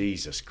 Yeah.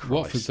 Jesus Christ.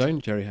 Watford's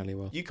own Jerry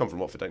Halliwell. You come from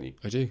Watford, don't you?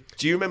 I do.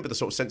 Do you remember the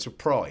sort of sense of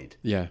pride?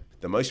 Yeah.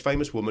 The most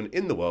famous woman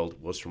in the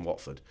world was from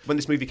Watford. When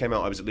this movie came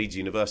out, I was at Leeds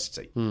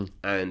University,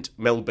 and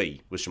Mel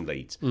B was from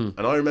Leeds. And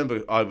I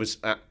remember I was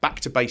at Back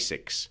to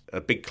Basics, a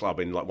big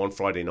club in like one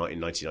Friday night in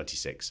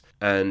 1996,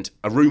 and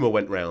a rumour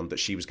went round that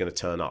she was going to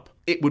turn up.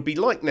 It would be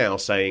like now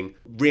saying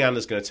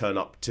Rihanna's going to turn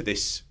up to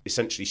this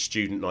essentially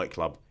student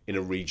nightclub in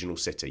a regional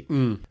city.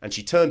 And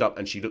she turned up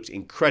and she looked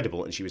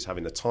incredible and she was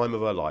having the time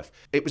of her life.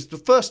 It was the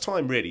first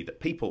time really that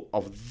people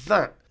of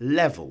that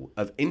level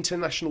of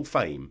international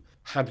fame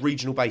had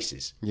regional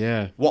bases.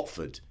 Yeah.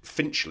 Watford,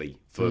 Finchley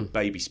for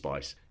Baby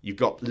Spice. You've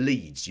got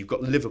Leeds, you've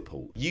got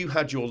Liverpool. You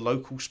had your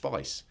local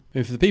spice. I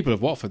mean, for the people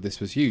of Watford, this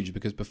was huge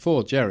because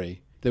before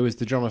Jerry, there was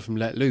the drummer from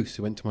Let Loose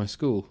who went to my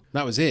school.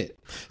 That was it.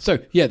 So,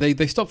 yeah,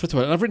 they stopped for the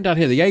toilet. And I've written down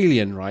here, the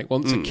alien, right,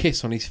 wants a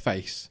kiss on his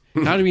face.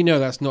 How do we know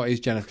that's not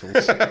his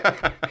genitals?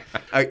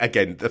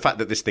 Again, the fact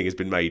that this thing has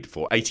been made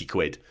for 80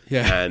 quid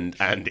and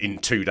in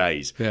 2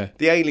 days. Yeah.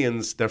 The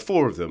aliens, there are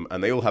 4 of them,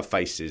 and they all have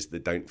faces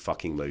that don't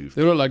fucking move.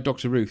 They look like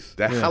Dr. Ruth.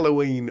 They're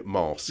Halloween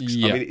masks.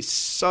 Yeah. I mean, it's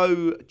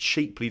so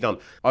cheaply done.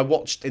 I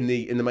watched in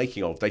the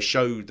making of, they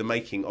showed the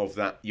making of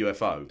that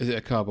UFO. Is it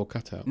a cardboard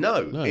cutout?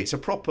 No, it's a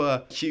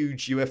proper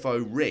huge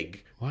UFO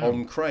rig. Wow.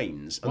 On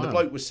cranes, and the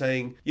bloke was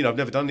saying, I've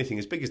never done anything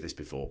as big as this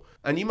before,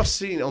 and you must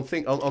have seen it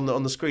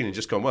on the screen and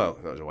just gone, well,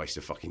 that was a waste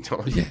of fucking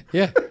time.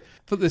 Yeah.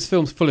 But this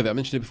film's full of it. I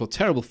mentioned it before.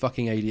 Terrible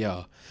fucking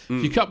ADR.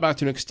 You cut back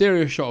to an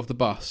exterior shot of the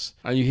bus,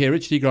 and you hear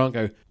Richard E. Grant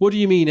go, "What do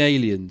you mean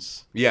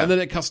aliens?" Yeah, and then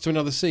it cuts to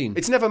another scene.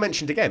 It's never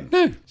mentioned again.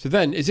 No. So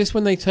then, is this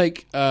when they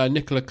take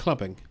Nicola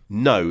clubbing?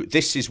 No,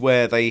 this is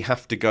where they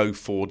have to go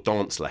for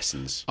dance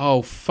lessons.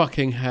 Oh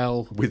fucking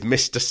hell! With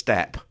Mr.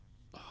 Step.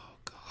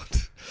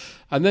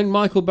 And then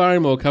Michael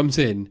Barrymore comes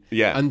in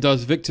and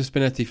does Victor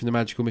Spinetti from the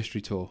Magical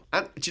Mystery Tour.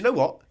 And do you know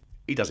what?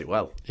 He does it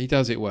well. He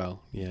does it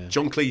well, yeah.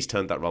 John Cleese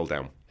turned that role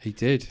down. He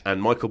did.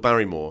 And Michael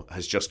Barrymore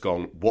has just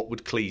gone, what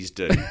would Cleese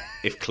do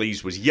if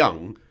Cleese was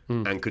young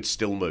and could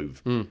still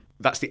move?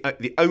 That's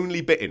the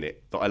only bit in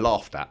it that I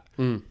laughed at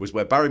was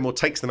where Barrymore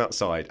takes them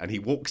outside and he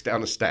walks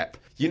down a step.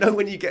 You know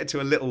when you get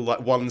to a little like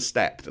one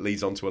step that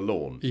leads onto a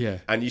lawn? Yeah.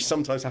 And you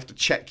sometimes have to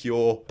check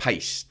your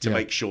pace to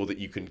make sure that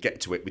you can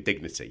get to it with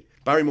dignity.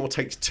 Barrymore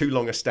takes too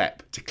long a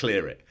step to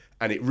clear it.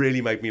 And it really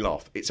made me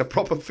laugh. It's a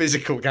proper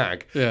physical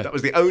gag. Yeah. That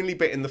was the only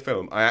bit in the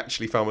film I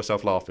actually found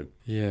myself laughing.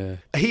 Yeah.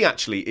 He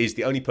actually is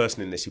the only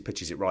person in this who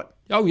pitches it right.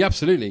 Oh, yeah,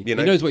 absolutely. He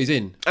knows what he's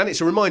in. And it's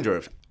a reminder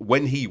of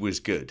when he was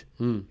good,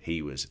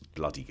 he was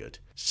bloody good.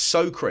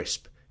 So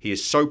crisp. He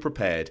is so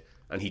prepared,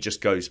 and he just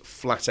goes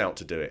flat out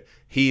to do it.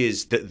 He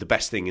is the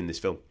best thing in this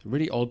film.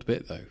 Really odd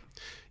bit, though.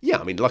 Yeah,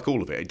 I mean, like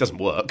all of it, it doesn't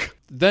work.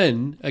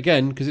 Then,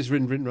 again, because it's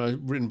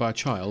written by a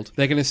child,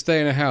 they're going to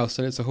stay in a house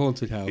and it's a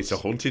haunted house. It's a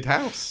haunted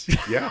house,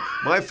 yeah.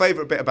 My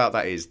favourite bit about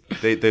that is,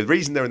 the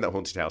reason they're in that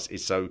haunted house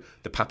is so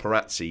the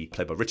paparazzi,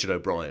 played by Richard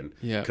O'Brien,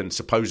 can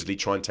supposedly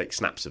try and take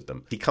snaps of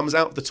them. He comes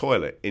out of the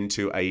toilet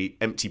into a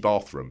empty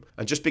bathroom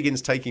and just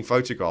begins taking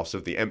photographs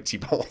of the empty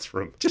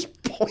bathroom.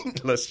 Just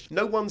pointless.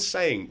 No one's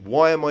saying,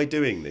 why am I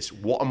doing this?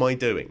 What am I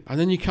doing? And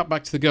then you cut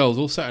back to the girls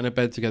all sat in a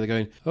bed together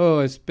going, oh,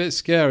 it's a bit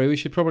scary, we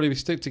should probably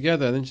stick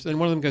together. And then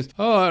one of them goes,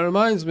 oh, it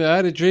reminds me, I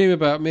had a dream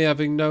about me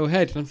having no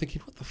head. And I'm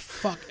thinking, what the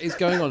fuck is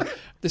going on?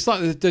 It's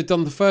like they've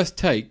done the first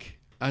take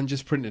and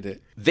just printed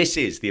it. This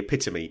is the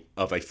epitome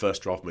of a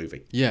first draft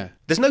movie. Yeah.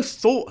 There's no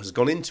thought has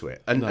gone into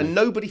it. And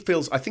nobody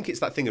feels... I think it's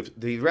that thing of...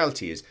 The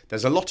reality is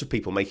there's a lot of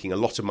people making a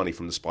lot of money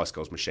from the Spice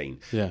Girls machine.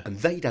 Yeah. And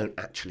they don't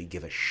actually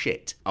give a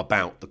shit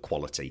about the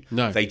quality.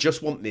 No. They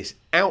just want this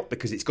out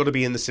because it's got to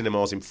be in the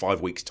cinemas in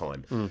 5 weeks'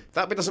 time.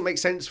 That bit doesn't make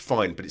sense,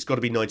 fine, but it's got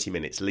to be 90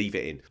 minutes. Leave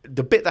it in.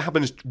 The bit that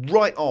happens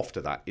right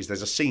after that is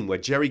there's a scene where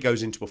Jerry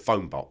goes into a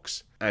phone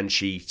box and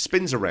she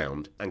spins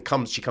around and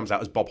she comes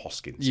out as Bob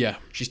Hoskins. Yeah.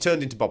 She's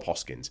turned into Bob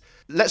Hoskins.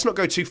 Let's not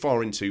go too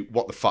far into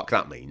what the fuck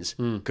that means,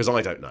 because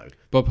I don't know.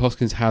 Bob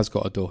Hoskins has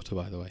got a daughter,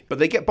 by the way. But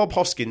they get Bob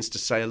Hoskins to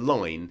say a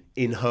line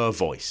in her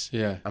voice.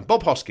 Yeah. And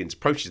Bob Hoskins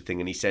approaches the thing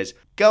and he says,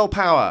 girl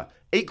power,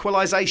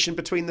 equalisation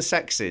between the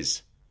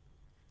sexes.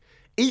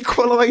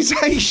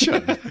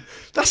 Equalisation.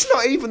 That's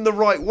not even the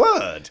right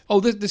word. Oh,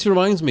 this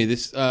reminds me,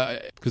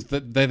 because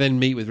they then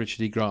meet with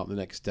Richard E. Grant the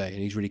next day, and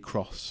he's really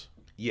cross.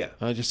 Yeah.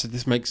 And I just said,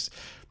 this makes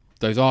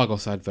those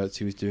Argos adverts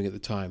he was doing at the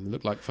time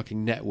look like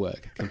fucking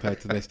Network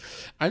compared to this.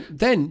 And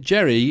then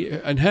Jerry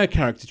and her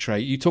character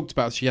trait, you talked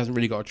about she hasn't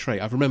really got a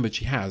trait. I've remembered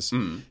she has.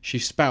 She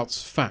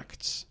spouts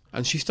facts.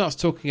 And she starts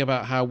talking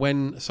about how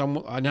when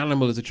an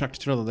animal is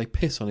attracted to another, they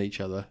piss on each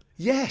other.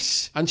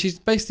 Yes. And she's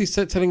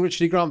basically telling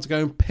Richard E. Grant to go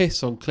and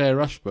piss on Claire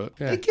Rushbrook.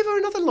 Yeah. They give her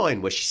another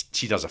line where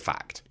she does a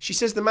fact. She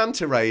says the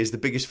manta ray is the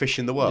biggest fish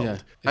in the world. Yeah.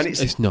 And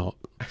it's not.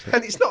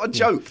 And it's not a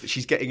joke that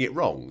she's getting it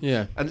wrong.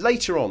 Yeah. And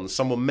later on,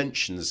 someone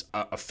mentions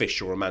a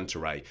fish or a manta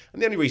ray.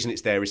 And the only reason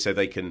it's there is so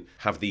they can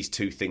have these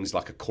two things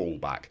like a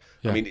callback.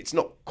 Yeah. I mean, it's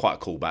not quite a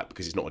callback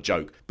because it's not a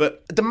joke.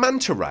 But the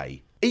manta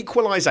ray,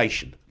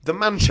 equalisation, the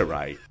manta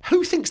ray.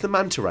 Who thinks the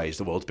manta ray is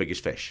the world's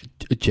biggest fish?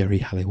 Jerry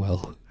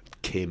Halliwell.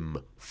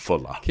 Kim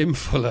Fuller. Kim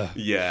Fuller.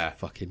 Yeah.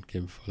 Fucking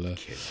Kim Fuller.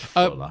 Kim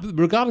Fuller.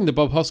 Regarding the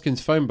Bob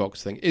Hoskins phone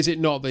box thing, is it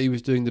not that he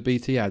was doing the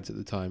BT ads at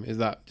the time? Is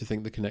that, do you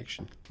think, the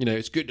connection? You know,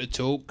 it's good to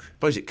talk. I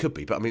suppose it could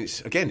be, but I mean,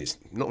 it's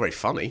not very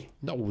funny.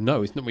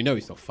 No, it's not. We know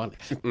it's not funny.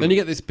 Then you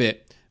get this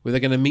bit where they're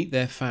going to meet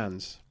their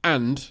fans.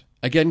 And,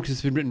 again, because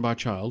it's been written by a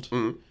child,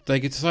 they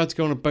decide to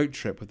go on a boat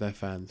trip with their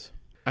fans.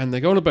 And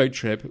they go on a boat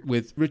trip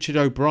with Richard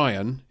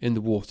O'Brien in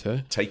the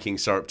water. Taking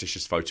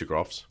surreptitious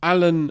photographs.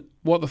 Alan,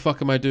 what the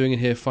fuck am I doing in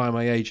here? Fire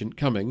my agent,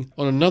 coming.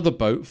 On another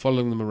boat,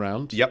 following them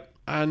around. Yep.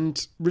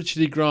 And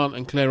Richard E. Grant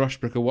and Claire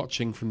Rushbrook are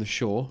watching from the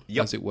shore,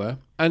 as it were.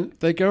 And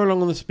they go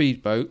along on the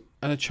speedboat,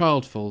 and a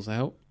child falls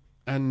out.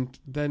 And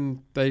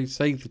then they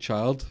save the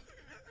child,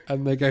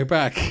 and they go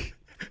back.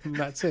 And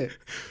that's it.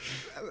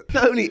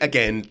 Not only,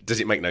 again, does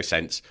it make no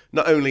sense,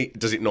 not only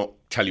does it not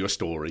tell you a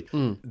story,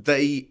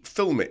 they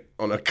film it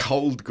on a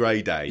cold grey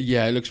day.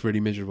 Yeah, it looks really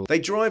miserable. They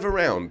drive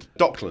around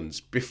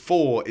Docklands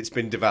before it's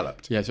been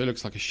developed. Yeah, so it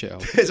looks like a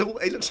shithole.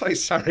 It looks like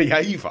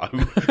Sarajevo.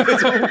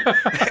 There's all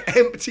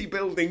empty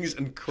buildings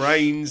and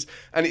cranes,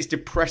 and it's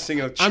depressing.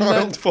 A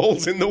child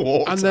falls in the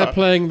water. And they're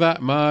playing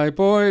that My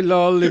Boy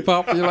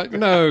Lollipop. You're like,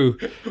 no.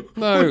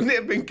 Wouldn't it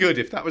have been good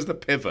if that was the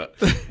pivot,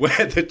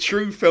 where the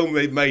true film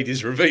they've made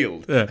is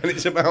revealed, and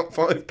it's about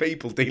 5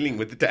 people dealing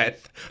with the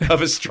death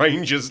of a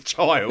stranger's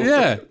child?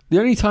 Yeah. The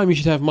only time you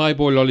should have My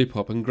Boy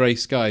Lollipop and Grey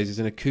Skies is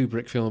in a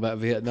Kubrick film about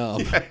Vietnam.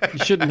 Yeah. You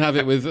shouldn't have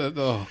it with...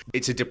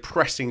 It's a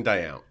depressing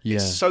day out. Yeah.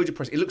 It's so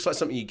depressing. It looks like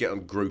something you get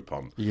on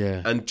Groupon.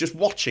 Yeah. And just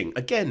watching,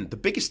 again, the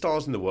biggest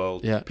stars in the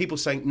world, yeah. People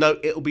saying, no,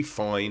 it'll be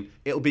fine,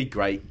 it'll be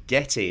great,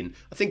 get in.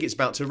 I think it's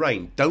about to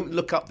rain. Don't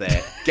look up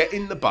there. Get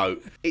in the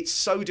boat. It's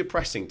so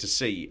depressing to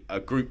see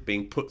a group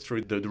being put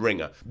through the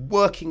ringer,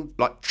 working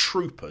like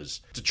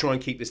troopers to try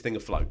and keep this thing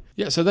afloat.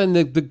 Yeah, so then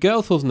the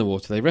girl falls in the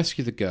water. They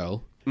rescue the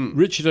girl.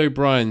 Richard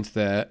O'Brien's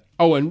there.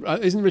 Oh, and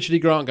isn't Richard E.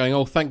 Grant going,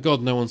 oh, thank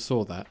God no one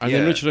saw that? And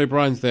then Richard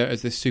O'Brien's there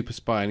as this super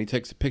spy, and he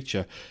takes a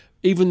picture,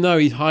 even though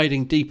he's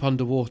hiding deep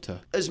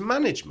underwater. As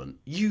management,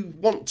 you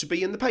want to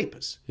be in the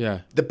papers.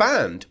 Yeah. The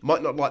band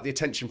might not like the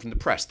attention from the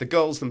press, the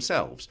girls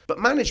themselves, but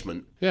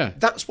management,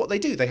 that's what they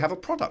do. They have a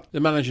product. The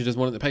manager doesn't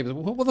want it in the papers.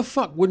 What the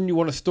fuck wouldn't you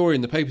want a story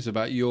in the papers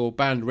about your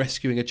band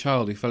rescuing a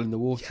child who fell in the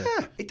water?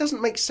 Yeah, it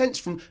doesn't make sense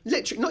from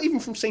literally, not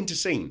even from scene to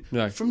scene.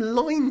 No. From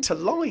line to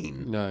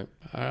line. No.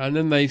 And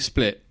then they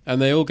split, and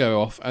they all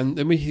go off, and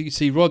then we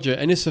see Roger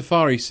in his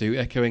safari suit,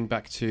 echoing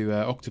back to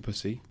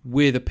Octopussy,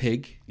 with a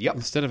pig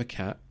instead of a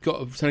cat.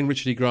 Telling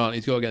Richard E. Grant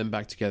he's got to get them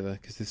back together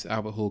because this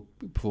Albert Hall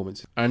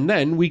performance. And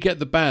then we get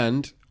the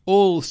band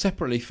all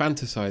separately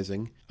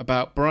fantasising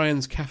about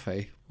Brian's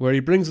Cafe, where he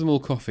brings them all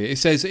coffee. It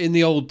says, in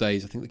the old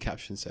days, I think the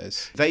caption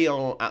says. They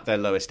are at their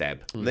lowest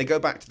ebb. And they go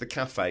back to the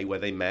cafe where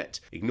they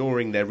met,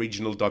 ignoring their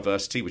regional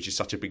diversity, which is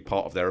such a big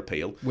part of their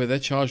appeal. Where they're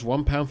charged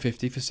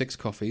 £1.50 for 6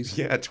 coffees.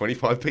 Yeah,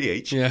 25p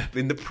each. Yeah.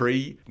 In the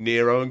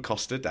pre-Nero and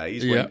Costa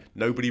days when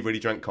nobody really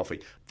drank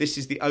coffee. This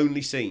is the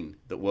only scene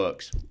that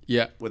works.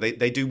 Yeah. Where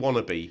they do want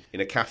to be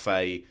in a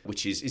cafe,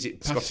 which is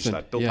it Scottish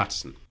lad? Bill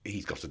Patterson.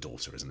 He's got a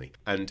daughter, isn't he?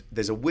 And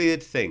there's a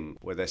weird thing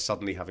where they're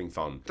suddenly having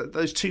fun.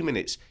 Those 2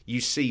 minutes,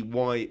 you see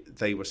why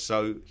they were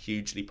so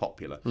hugely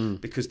popular.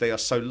 Because they are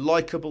so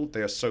likeable,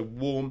 they are so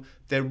warm,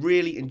 they're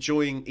really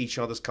enjoying each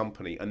other's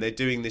company, and they're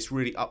doing this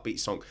really upbeat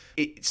song.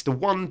 It's the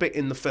one bit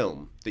in the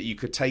film that you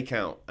could take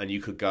out and you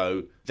could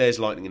go, there's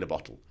lightning in a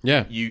bottle.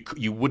 Yeah.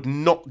 You would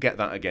not get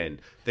that again.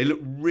 They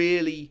look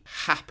really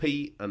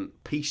happy and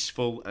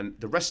peaceful, and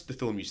the rest of the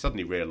film you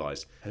suddenly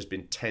realise has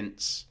been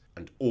tense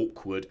and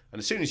awkward. And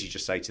as soon as you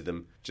just say to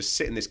them, just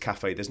sit in this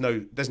cafe, there's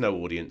no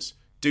audience,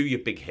 do your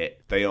big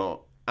hit, they are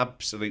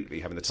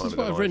absolutely having the time of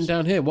their lives. That's what I've written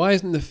down here. Why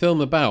isn't the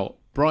film about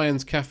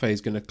Brian's cafe is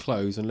going to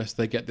close unless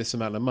they get this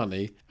amount of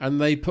money, and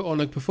they put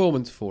on a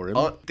performance for him.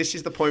 This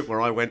is the point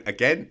where I went,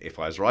 again, if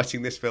I was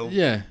writing this film,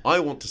 Yeah. I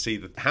want to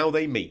see how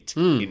they meet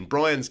in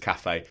Brian's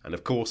cafe, and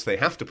of course they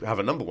have to have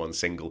a number one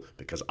single,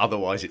 because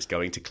otherwise it's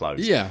going to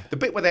close. Yeah. The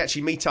bit where they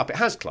actually meet up, it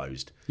has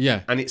closed.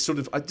 Yeah. And it's sort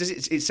of,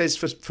 it says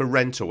for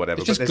rent or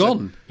whatever. It's just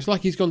gone. It's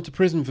like he's gone to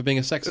prison for being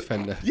a sex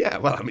offender. Yeah,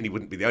 well, I mean, he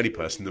wouldn't be the only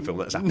person in the film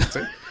that's happened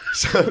to.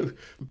 So,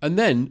 and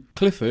then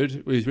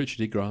Clifford, who's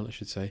Richard E. Grant, I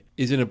should say,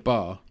 is in a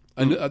bar.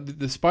 And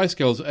the Spice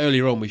Girls,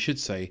 earlier on, we should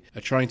say,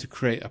 are trying to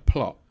create a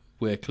plot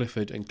where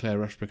Clifford and Claire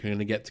Rushbrook are going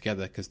to get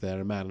together because they're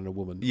a man and a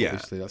woman. Yeah.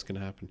 Obviously, that's going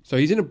to happen. So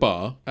he's in a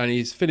bar, and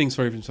he's feeling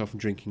sorry for himself and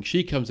drinking.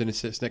 She comes in and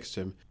sits next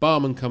to him.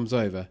 Barman comes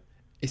over.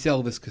 It's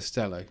Elvis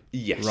Costello.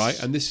 Yes. Right?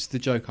 And this is the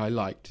joke I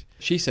liked.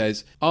 She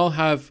says, I'll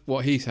have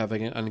what he's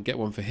having and get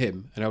one for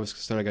him. And Elvis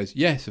Costello goes,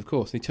 yes, of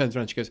course. And he turns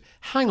around and she goes,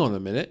 hang on a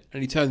minute.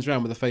 And he turns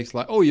around with a face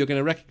like, oh, you're going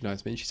to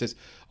recognise me. And she says,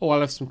 oh,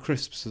 I'll have some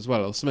crisps as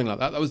well, or something like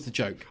that. That was the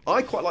joke.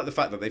 I quite like the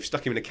fact that they've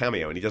stuck him in a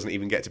cameo and he doesn't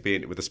even get to be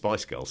in it with the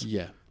Spice Girls.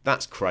 Yeah.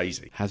 That's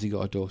crazy. Has he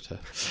got a daughter?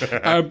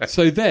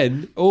 So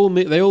then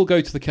they all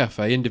go to the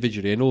cafe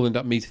individually and all end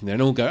up meeting there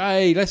and all go,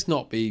 hey, let's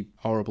not be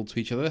horrible to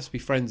each other. Let's be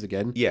friends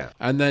again. Yeah.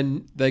 And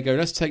then they go,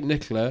 let's take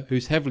Nicola,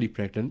 who's heavily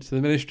pregnant, to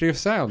the Ministry of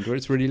Sound, where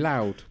it's really loud.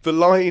 The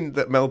line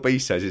that Mel B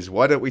says is,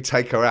 why don't we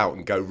take her out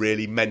and go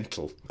really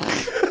mental?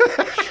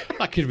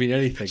 That could mean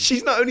anything.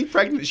 She's not only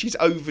pregnant, she's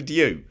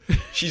overdue.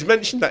 She's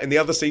mentioned that in the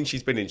other scene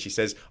she's been in. She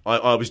says,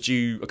 I was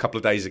due a couple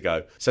of days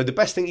ago. So the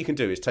best thing you can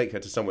do is take her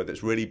to somewhere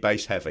that's really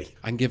bass heavy.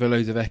 And give her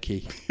loads of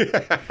Ecki.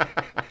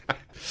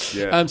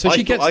 Yeah. So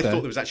she gets I there.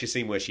 thought there was actually a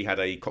scene where she had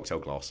a cocktail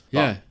glass. But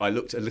Yeah. I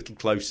looked a little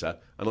closer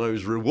and I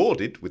was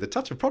rewarded with a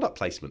touch of product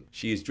placement.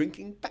 She is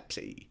drinking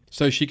Pepsi.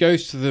 So she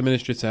goes to the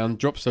Ministry of Sound,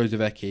 drops loads of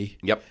Ecki.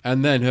 Yep.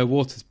 And then her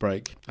waters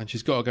break and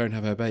she's got to go and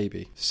have her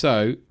baby.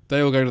 So they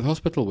all go to the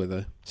hospital with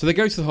her. So they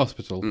go to the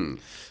hospital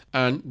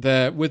and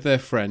they're with their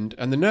friend,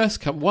 and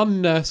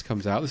one nurse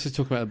comes out. This is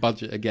talking about the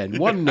budget again.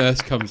 One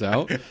nurse comes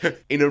out.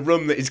 In a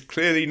room that is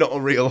clearly not a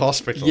real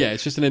hospital. Yeah,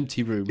 it's just an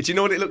empty room. Do you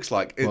know what it looks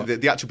like? What?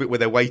 The actual bit where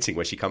they're waiting,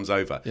 where she comes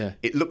over. Yeah.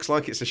 It looks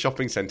like it's a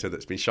shopping centre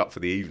that's been shut for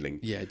the evening.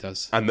 Yeah, it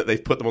does. And that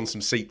they've put them on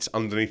some seats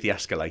underneath the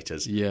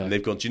escalators. Yeah. And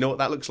they've gone, do you know what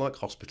that looks like?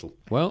 Hospital.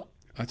 Well,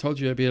 I told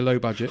you it'd be a low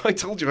budget. I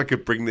told you I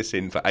could bring this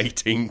in for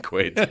 18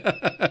 quid.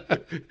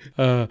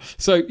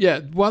 So,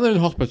 yeah, while they're in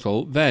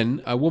hospital,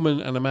 then a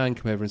woman and a man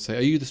come over and say,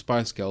 are you the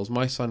Spice Girls?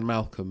 My son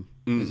Malcolm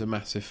is a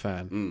massive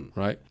fan,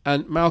 right?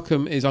 And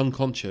Malcolm is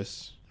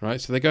unconscious, right?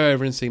 So they go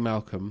over and see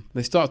Malcolm.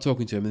 They start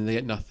talking to him and they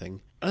get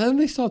nothing. And then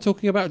they start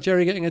talking about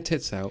Jerry getting her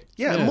tits out.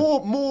 Yeah,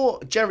 more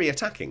Jerry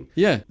attacking.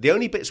 Yeah. The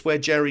only bits where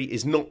Jerry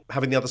is not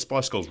having the other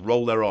Spice Girls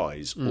roll their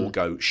eyes or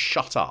go,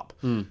 shut up,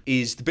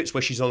 is the bits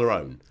where she's on her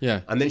own.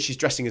 Yeah. And then she's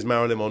dressing as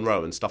Marilyn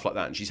Monroe and stuff like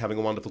that, and she's having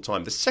a wonderful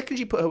time. The second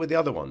you put her with the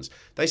other ones,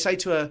 they say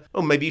to her,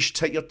 oh, maybe you should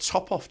take your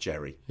top off,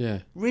 Jerry. Yeah.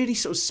 Really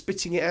sort of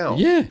spitting it out.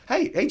 Yeah.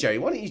 Hey, Jerry,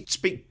 why don't you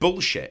speak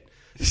bullshit?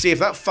 See if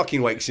that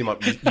fucking wakes him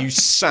up, you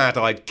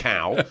sad-eyed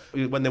cow.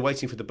 When they're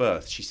waiting for the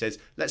birth, she says,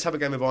 let's have a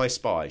game of I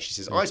Spy. She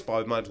says, I Spy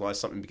would multiply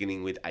something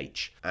beginning with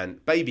H.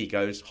 And Baby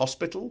goes,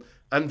 hospital.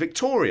 And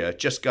Victoria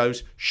just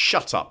goes,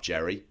 shut up,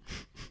 Jerry.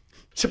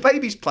 So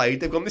Baby's played,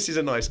 they've gone, this is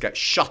a nice guy.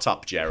 Shut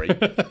up, Jerry.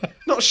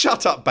 Not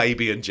shut up,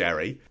 Baby and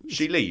Jerry.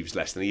 She leaves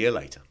less than a year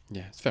later.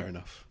 Yeah, it's fair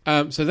enough.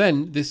 So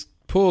then this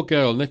poor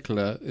girl,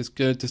 Nicola, is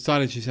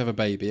decided she's have a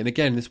baby. And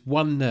again, this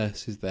one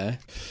nurse is there.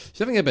 She's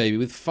having a baby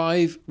with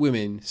 5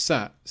 women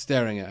sat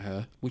staring at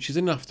her, which is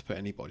enough to put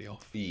anybody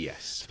off.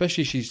 Yes.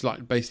 Especially she's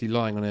like basically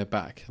lying on her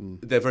back.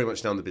 And they're very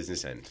much down the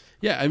business end.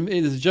 yeah, and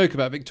there's a joke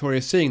about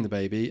Victoria seeing the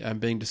baby and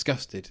being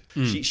disgusted.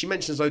 She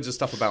mentions loads of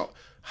stuff about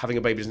having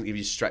a baby doesn't give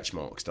you stretch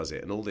marks, does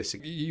it? And all this.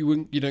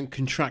 You don't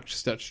contract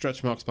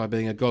stretch marks by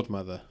being a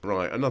godmother.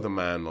 Right, another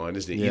man line,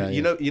 isn't it? Yeah,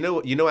 you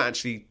know what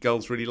actually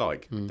girls really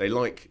like? They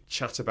like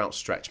chat about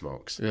stretch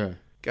marks. Yeah.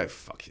 Go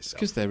fuck yourself.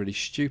 Because they're really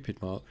stupid,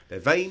 Mark. They're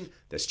vain,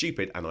 they're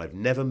stupid, and I've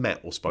never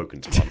met or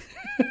spoken to one.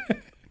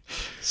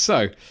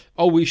 So,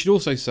 we should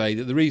also say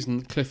that the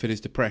reason Clifford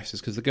is depressed is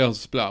because the girls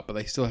are split up, but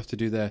they still have to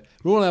do their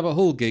Royal Albert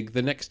Hall gig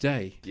the next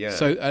day. Yeah.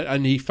 So,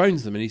 and he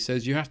phones them and he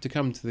says, you have to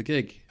come to the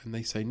gig. And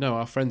they say, no,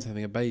 our friend's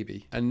having a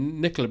baby.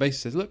 And Nicola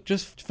basically says, look,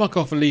 just fuck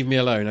off and leave me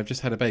alone. I've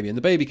just had a baby. And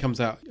the baby comes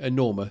out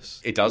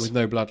enormous. It does. With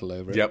no blood all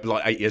over it. Yep,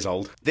 like 8 years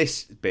old.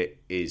 This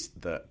bit is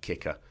the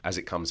kicker. As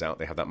it comes out,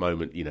 they have that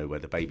moment, where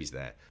the baby's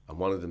there. And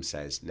one of them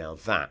says, now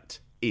that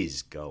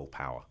is girl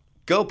power.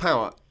 Girl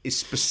power is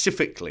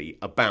specifically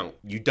about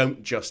you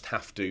don't just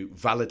have to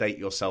validate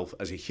yourself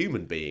as a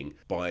human being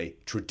by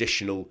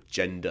traditional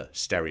gender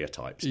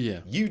stereotypes.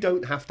 Yeah. You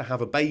don't have to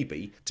have a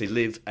baby to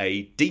live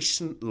a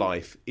decent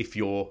life if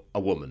you're a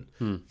woman.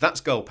 That's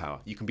girl power.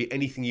 You can be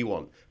anything you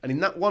want. And in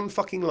that one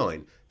fucking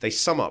line, they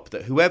sum up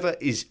that whoever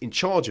is in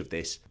charge of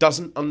this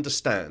doesn't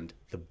understand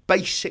the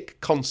basic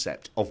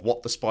concept of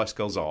what the Spice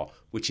Girls are,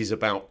 which is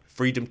about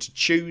freedom to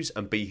choose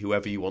and be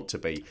whoever you want to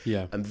be.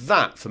 Yeah. And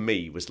that, for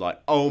me, was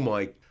like, oh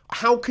my...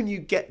 How can you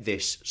get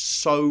this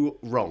so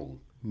wrong?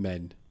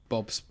 Men.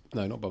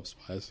 Not Bob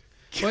Spires.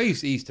 Well,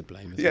 he's to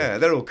blame. Yeah,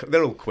 they're all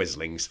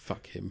quislings.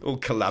 Fuck him. All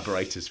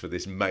collaborators for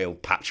this male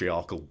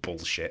patriarchal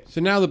bullshit.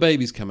 So now the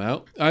babies come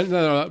out.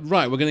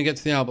 Right, we're going to get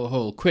to the Albert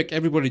Hall. Quick,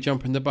 everybody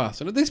jump in the bus.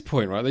 And at this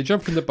point, right, they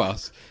jump in the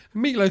bus.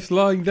 Meatloaf's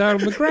lying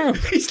down on the ground.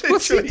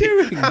 What's he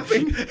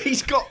doing?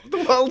 He's got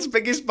the world's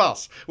biggest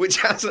bus, which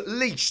has at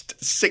least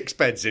 6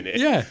 beds in it.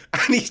 Yeah.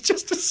 And he's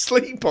just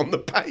asleep on the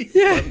pavement.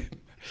 Yeah.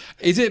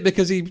 Is it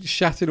because he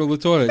shattered all the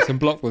toilets and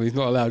blocked them? He's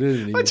not allowed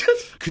in anymore.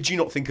 Could you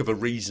not think of a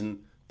reason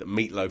that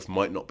Meatloaf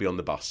might not be on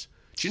the bus?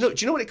 Do you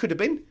know what it could have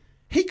been?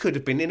 He could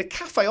have been in a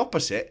cafe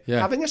opposite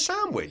having a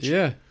sandwich.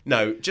 Yeah.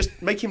 No,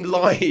 just make him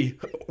lie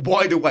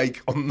wide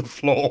awake on the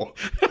floor.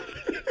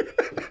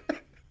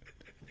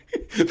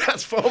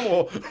 That's far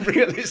more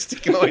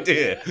realistic an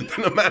idea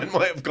than a man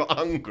might have got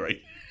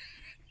hungry.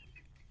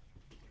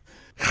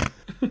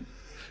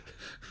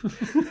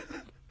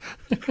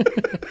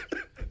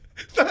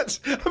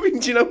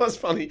 Do you know what's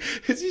funny?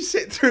 Is you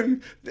sit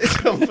through this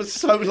film for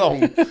so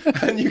long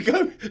and you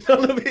go,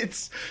 none of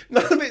it's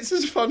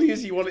as funny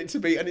as you want it to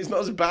be, and it's not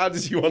as bad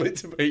as you want it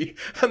to be.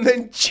 And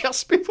then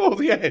just before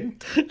the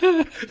end,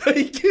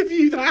 they give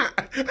you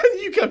that, and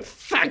you go,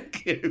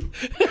 thank you.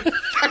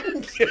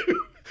 Thank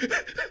you.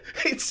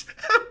 It's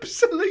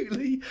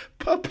absolutely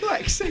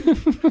perplexing.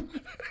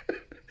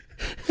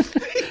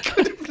 He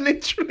could have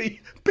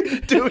literally been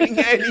doing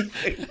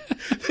anything.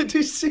 The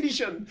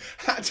decision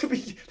had to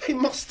be, they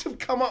must have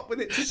come up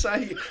with it to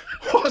say,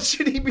 what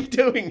should he be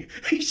doing?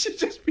 He should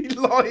just be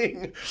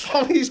lying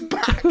on his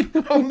back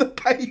on the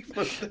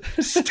pavement,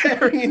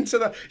 staring into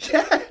the,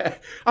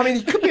 I mean,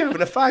 he could be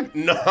having a fag.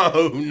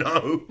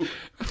 No.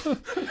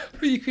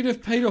 But you could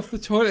have paid off the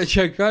toilet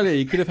joke earlier.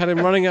 You could have had him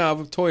running out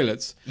of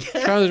toilets,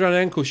 trousers around the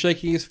ankle,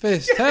 shaking his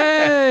fist.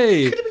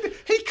 Hey!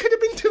 He could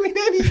have been doing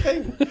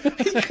anything.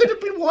 He could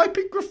have been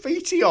wiping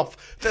graffiti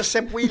off that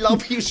said, "We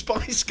love you,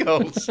 Spice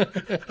Girls."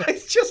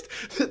 It's just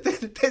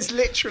that there's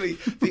literally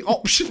the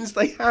options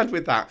they had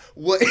with that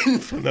were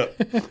infinite.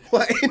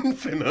 But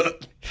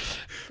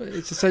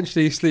it's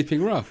essentially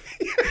Sleeping Rough.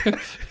 And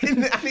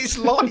it's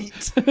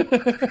light.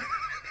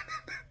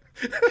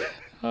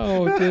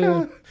 Oh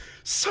dear.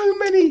 So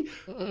many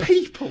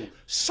people,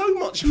 so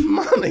much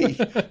money,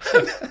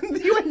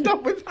 and you end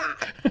up with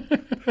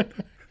that.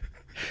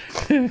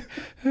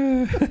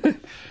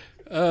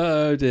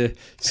 Oh dear.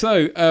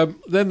 So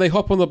then they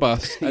hop on the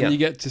bus and you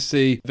get to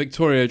see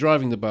Victoria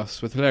driving the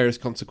bus with hilarious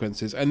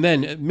consequences. And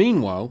then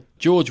meanwhile,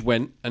 George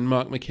Wendt and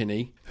Mark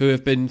McKinney, who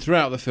have been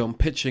throughout the film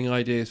pitching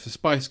ideas for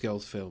Spice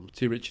Girls films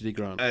to Richard E.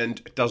 Grant.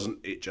 And doesn't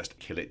it just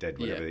kill it dead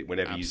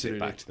whenever you sit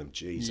back to them?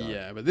 Jeez.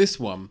 Yeah, but this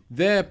one,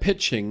 they're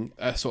pitching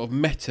a sort of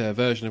meta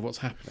version of what's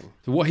happening.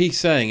 So what he's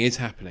saying is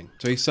happening.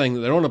 So he's saying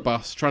that they're on a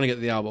bus trying to get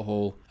to the Albert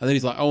Hall, and then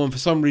he's like, oh, and for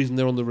some reason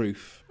they're on the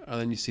roof. And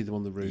then you see them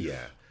on the roof.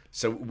 Yeah.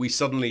 So we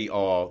suddenly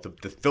are,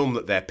 the film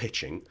that they're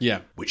pitching,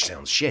 which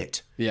sounds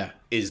shit,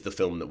 is the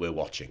film that we're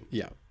watching.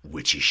 Yeah.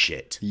 Which is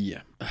shit.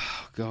 Yeah.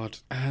 Oh, God.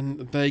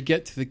 And they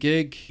get to the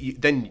gig.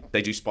 Then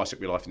they do Spice Up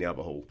Your Life in the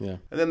Albert Hall. Yeah.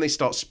 And then they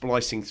start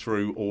splicing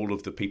through all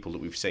of the people that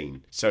we've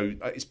seen. So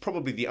it's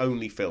probably the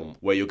only film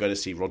where you're going to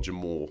see Roger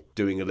Moore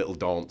doing a little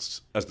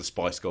dance as the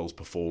Spice Girls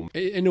perform.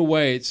 In a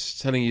way, it's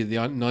telling you the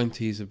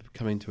 90s are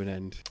coming to an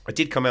end. I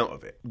did come out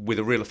of it with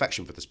a real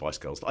affection for the Spice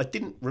Girls that I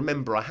didn't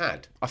remember I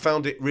had. I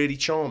found it really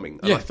charming.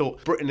 And I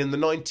thought Britain in the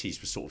 90s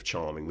was sort of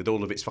charming with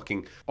all of its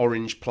fucking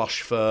orange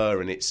plush fur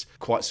and its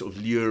quite sort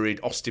of lurid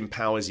Austin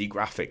Powers-y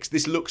graphics.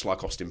 This looks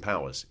like Austin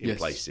Powers in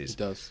places. It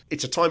does.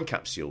 It's a time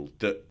capsule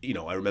that,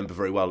 I remember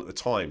very well at the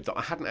time that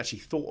I hadn't actually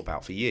thought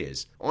about for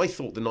years. I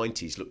thought the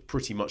 90s looked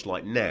pretty much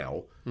like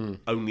now,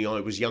 only I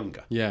was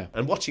younger. Yeah.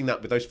 And watching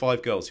that with those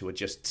 5 girls who are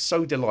just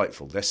so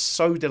delightful. They're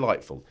so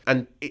delightful.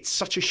 And it's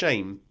such a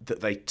shame that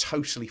they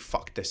totally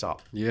fucked this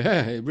up.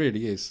 Yeah, it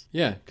really is.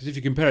 Yeah, because if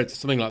you compare it to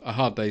something like A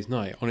Hard Day's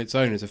Night, on its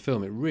own as a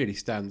film, it really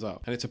stands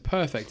up. And it's a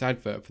perfect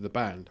advert for the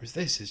band. Whereas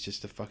this is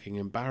just a fucking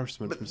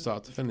embarrassment from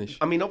start to finish.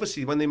 I mean,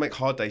 obviously, when they make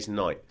Hard Day's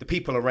Night, the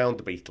people around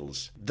the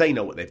Beatles, they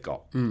know what they've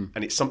got. And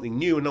it's something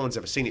new and no one's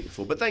ever seen it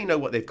before. But they know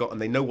what they've got and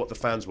they know what the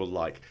fans will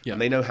like. Yeah.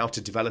 And they know how to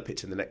develop it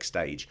to the next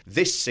stage.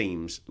 This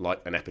seems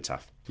like an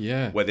epitaph.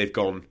 Yeah. Where they've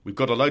gone, we've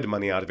got a load of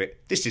money out of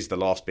it. This is the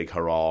last big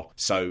hurrah.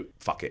 So,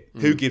 fuck it.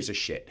 Who gives a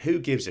shit? Who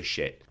gives a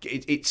shit?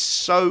 It's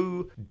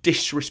so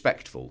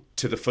disrespectful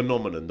to the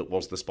phenomenon that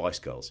was the Spice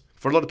Girls.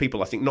 For a lot of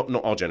people, I think, not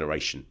our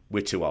generation,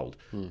 we're too old.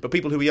 But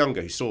people who are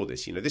younger who saw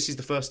this, this is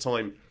the first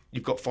time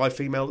you've got 5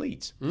 female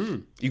leads.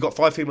 You've got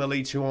 5 female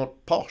leads who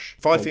aren't posh.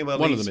 Female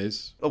one leads. One of them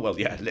is. Oh, well,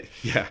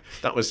 yeah.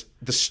 That was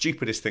the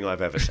stupidest thing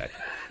I've ever said.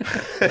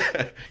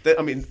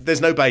 I mean,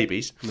 there's no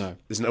babies. No.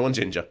 There's no one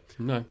ginger.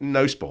 No.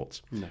 No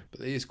sports. No,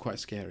 but it is quite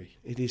scary.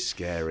 It is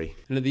scary.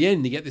 And at the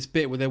end, you get this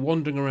bit where they're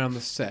wandering around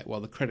the set while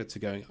the credits are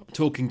going up,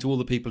 talking to all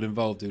the people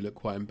involved who look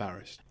quite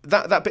embarrassed.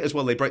 That bit as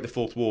well, they break the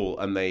fourth wall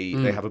and they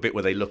have a bit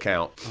where they look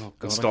out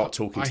and start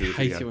talking to the I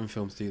hate it when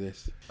films do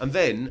this. And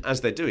then,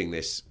 as they're doing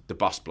this, the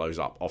bus blows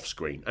up off off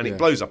screen. And Yeah. it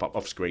blows up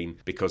off screen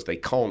because they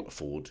can't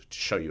afford to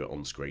show you it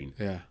on screen.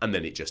 Yeah. And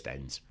then it just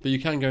ends. But you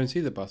can go and see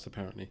the bus,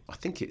 apparently. I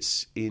think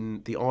it's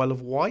in the Isle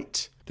of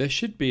Wight. There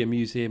should be a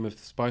museum of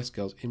the Spice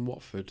Girls in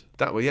Watford.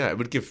 That way, yeah, it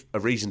would give a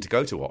reason to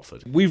go to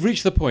Watford. We've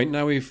reached the point,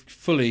 now we've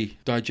fully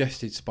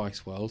digested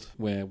Spice World,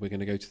 where we're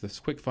going to go to the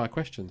quickfire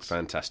questions.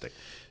 Fantastic.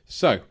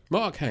 So,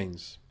 Mark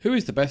Haynes, who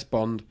is the best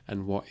Bond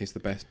and what is the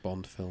best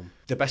Bond film?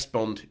 The best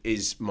Bond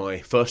is my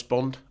first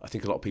Bond. I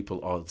think a lot of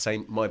people are the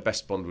same. My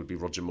best Bond would be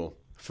Roger Moore.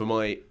 For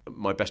my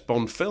best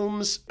Bond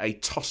films, a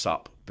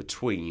toss-up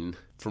between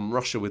From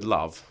Russia with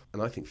Love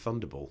and I think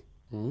Thunderball.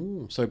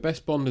 Ooh, so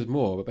best Bond is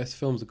Moore, but best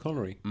films are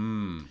Connery.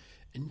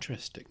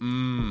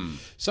 Interesting.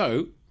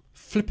 So,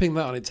 flipping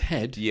that on its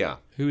head, Yeah.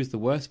 who is the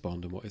worst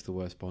Bond and what is the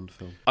worst Bond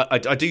film?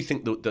 I do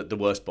think that the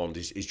worst Bond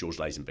is George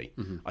Lazenby.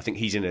 I think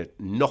he's in a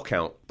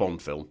knockout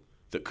Bond film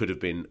that could have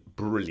been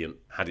brilliant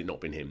had it not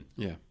been him.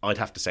 Yeah. I'd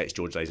have to say it's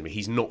George Lazenby.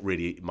 He's not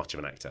really much of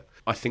an actor.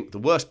 I think the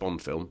worst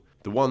Bond film,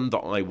 the one that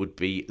I would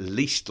be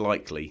least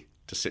likely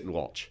to sit and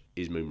watch,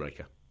 is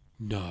Moonraker.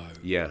 No.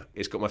 Yeah,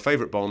 it's got my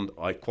favourite Bond.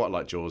 I quite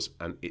like Jaws,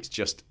 and it's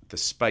just the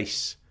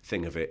space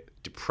thing of it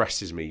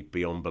depresses me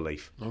beyond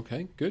belief.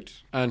 Okay, good.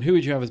 And who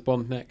would you have as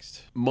Bond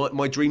next?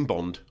 My dream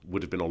Bond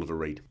would have been Oliver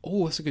Reed.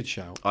 Oh, that's a good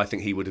shout. I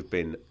think he would have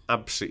been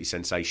absolutely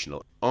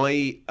sensational.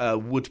 I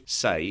would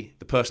say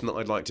the person that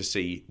I'd like to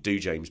see do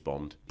James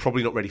Bond,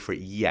 probably not ready for it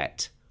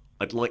yet.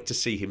 I'd like to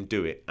see him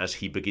do it as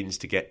he begins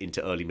to get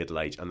into early middle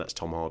age, and that's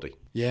Tom Hardy.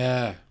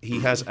 Yeah. He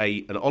has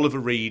an Oliver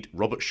Reed,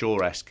 Robert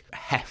Shaw-esque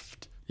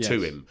heft to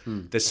him.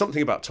 There's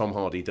something about Tom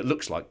Hardy that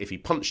looks like if he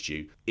punched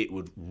you, it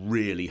would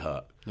really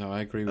hurt. No,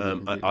 I agree with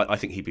you. I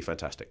think he'd be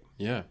fantastic.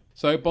 Yeah.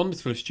 So Bond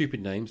is full of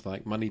stupid names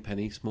like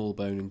Moneypenny,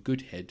 Smallbone and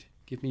Goodhead.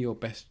 Give me your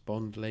best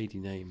Bond lady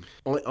name.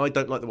 I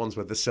don't like the ones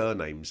where the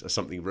surnames are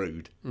something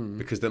rude,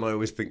 because then I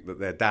always think that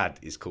their dad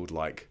is called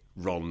like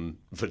Ron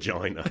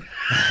Vagina.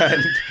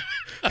 And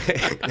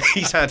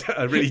he's had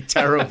a really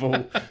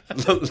terrible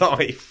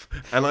life.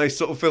 And I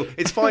sort of feel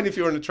it's fine if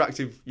you're an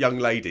attractive young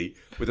lady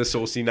with a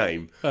saucy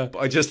name. But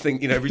I just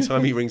think, every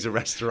time he rings a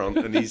restaurant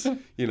and he's, her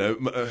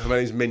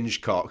name's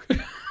Mingecock.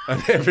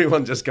 And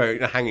everyone just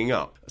hanging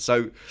up.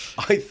 So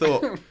I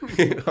thought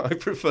I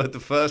preferred the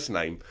first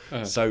name.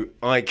 So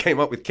I came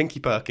up with Kinky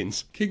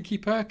Perkins. Kinky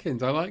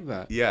Perkins, I like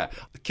that. Yeah.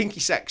 Kinky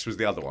Sex was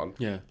the other one.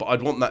 Yeah. But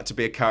I'd want that to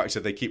be a character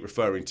they keep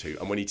referring to.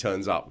 And when he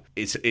turns up,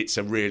 it's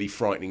a really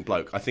frightening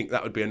bloke. I think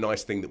that would be a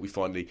nice thing that we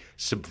finally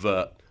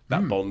subvert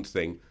that Bond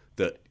thing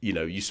that,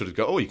 you sort of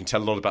go, oh, you can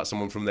tell a lot about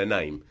someone from their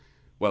name.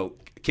 Well,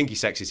 Kinky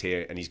Sex is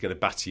here and he's going to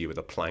batter you with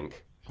a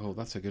plank. Oh,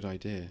 that's a good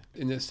idea.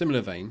 In a similar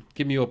vein,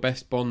 give me your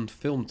best Bond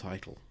film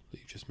title that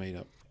you've just made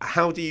up.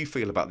 How do you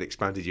feel about the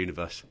expanded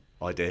universe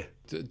idea?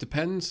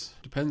 Depends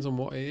on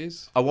what it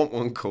is. I want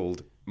one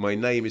called My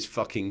Name is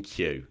Fucking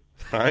Q,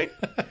 right?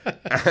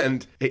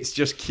 And it's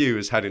just Q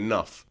has had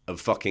enough of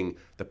fucking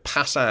the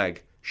passag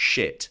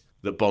shit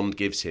that Bond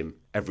gives him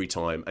every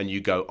time. And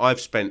you go,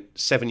 I've spent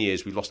 7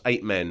 years, we've lost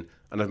 8 men,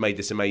 and I've made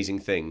this amazing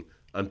thing.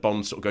 And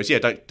Bond sort of goes, yeah,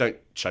 don't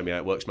show me how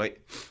it works, mate.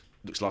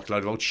 Looks like a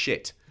load of old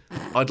shit.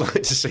 I'd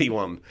like to see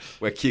one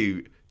where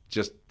Q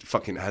just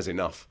fucking has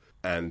enough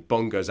and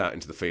Bond goes out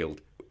into the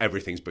field,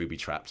 everything's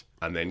booby-trapped,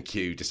 and then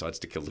Q decides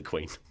to kill the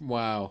Queen.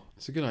 Wow,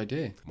 it's a good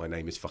idea. My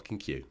name is fucking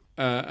Q.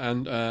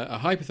 And a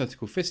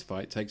hypothetical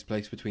fistfight takes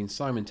place between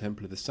Simon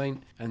Templar the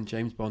Saint and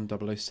James Bond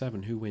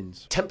 007. Who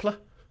wins? Templar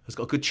has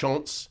got a good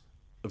chance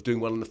of doing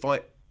well in the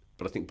fight,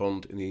 but I think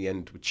Bond in the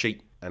end would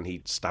cheat and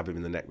he'd stab him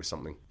in the neck with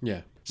something.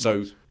 Yeah.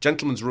 So,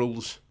 gentleman's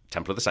rules,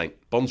 Templar the Saint.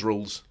 Bond's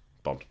rules,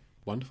 Bond.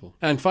 Wonderful.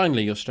 And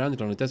finally, you're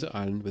stranded on a desert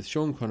island with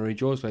Sean Connery,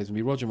 George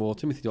Lazenby, Roger Moore,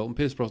 Timothy Dalton,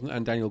 Pierce Brosnan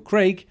and Daniel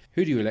Craig.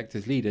 Who do you elect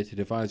as leader to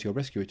devise your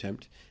rescue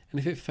attempt? And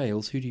if it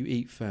fails, who do you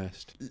eat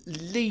first?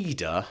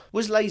 Leader?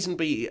 Was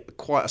Lazenby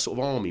quite a sort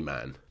of army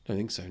man? I don't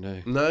think so,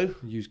 no. No?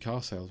 Used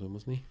car salesman,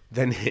 wasn't he?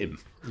 Then him.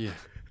 Yeah.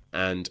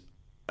 And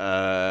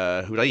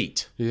who'd I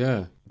eat?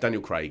 Yeah.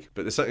 Daniel Craig.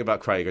 But there's something about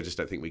Craig I just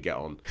don't think we get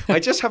on.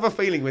 I just have a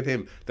feeling with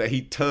him that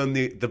he'd turn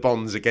the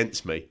Bonds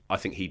against me. I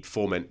think he'd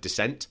foment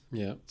dissent.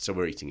 Yeah. So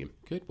we're eating him.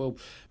 Good. Well,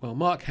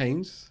 Mark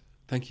Haynes,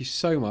 thank you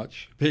so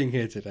much for being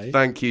here today.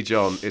 Thank you,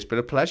 John. It's been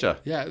a pleasure.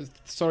 Yeah,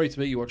 sorry to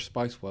make you watch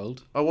Spice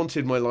World. I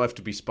wanted my life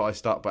to be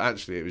spiced up, but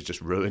actually it was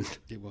just ruined.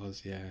 It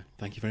was, yeah.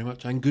 Thank you very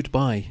much, and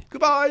goodbye.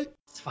 Goodbye.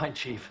 It's fine,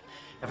 Chief.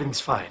 Everything's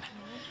fine.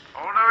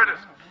 Oh, no, it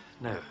isn't.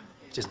 No,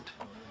 it isn't.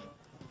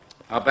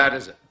 How bad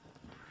is it?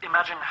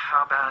 Imagine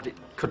how bad it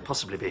could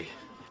possibly be.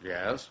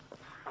 Yes?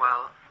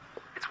 Well,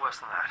 it's worse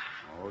than that.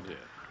 Oh, dear.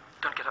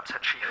 Don't get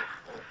upset, Chief.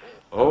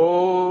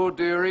 Oh,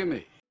 dearie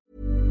me.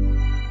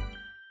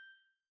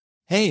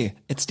 Hey,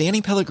 it's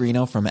Danny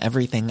Pellegrino from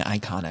Everything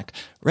Iconic.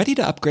 Ready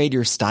to upgrade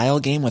your style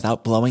game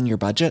without blowing your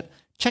budget?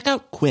 Check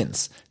out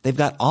Quince. They've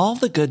got all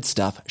the good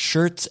stuff,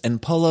 shirts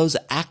and polos,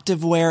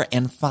 activewear,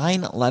 and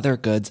fine leather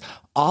goods,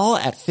 all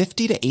at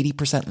 50 to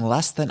 80%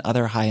 less than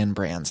other high-end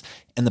brands.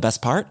 And the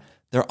best part?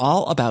 They're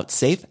all about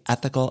safe,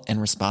 ethical,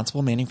 and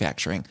responsible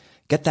manufacturing.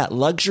 Get that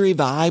luxury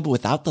vibe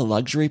without the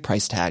luxury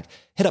price tag.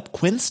 Hit up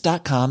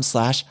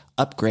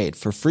quince.com/upgrade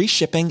for free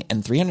shipping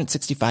and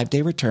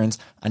 365-day returns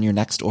on your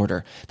next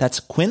order. That's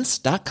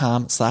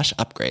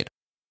quince.com/upgrade.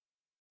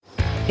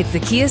 It's the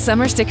Kia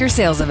Summer Sticker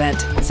Sales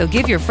Event, so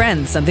give your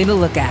friends something to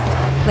look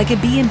at. Like a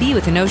B&B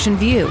with an ocean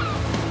view,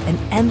 an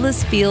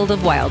endless field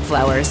of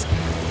wildflowers,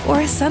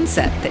 or a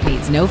sunset that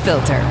needs no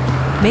filter.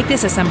 Make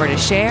this a summer to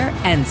share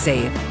and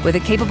save with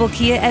a capable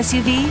Kia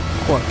SUV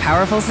or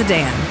powerful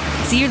sedan.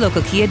 See your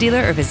local Kia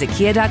dealer or visit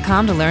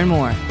kia.com to learn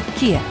more.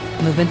 Kia,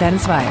 movement that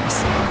inspires.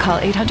 Call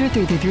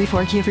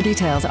 800-3334-KIA for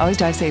details. Always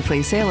drive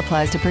safely. Sale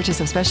applies to purchase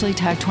of specially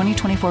tagged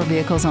 2024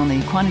 vehicles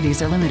only.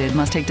 Quantities are limited.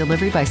 Must take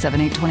delivery by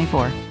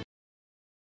 7/8/24.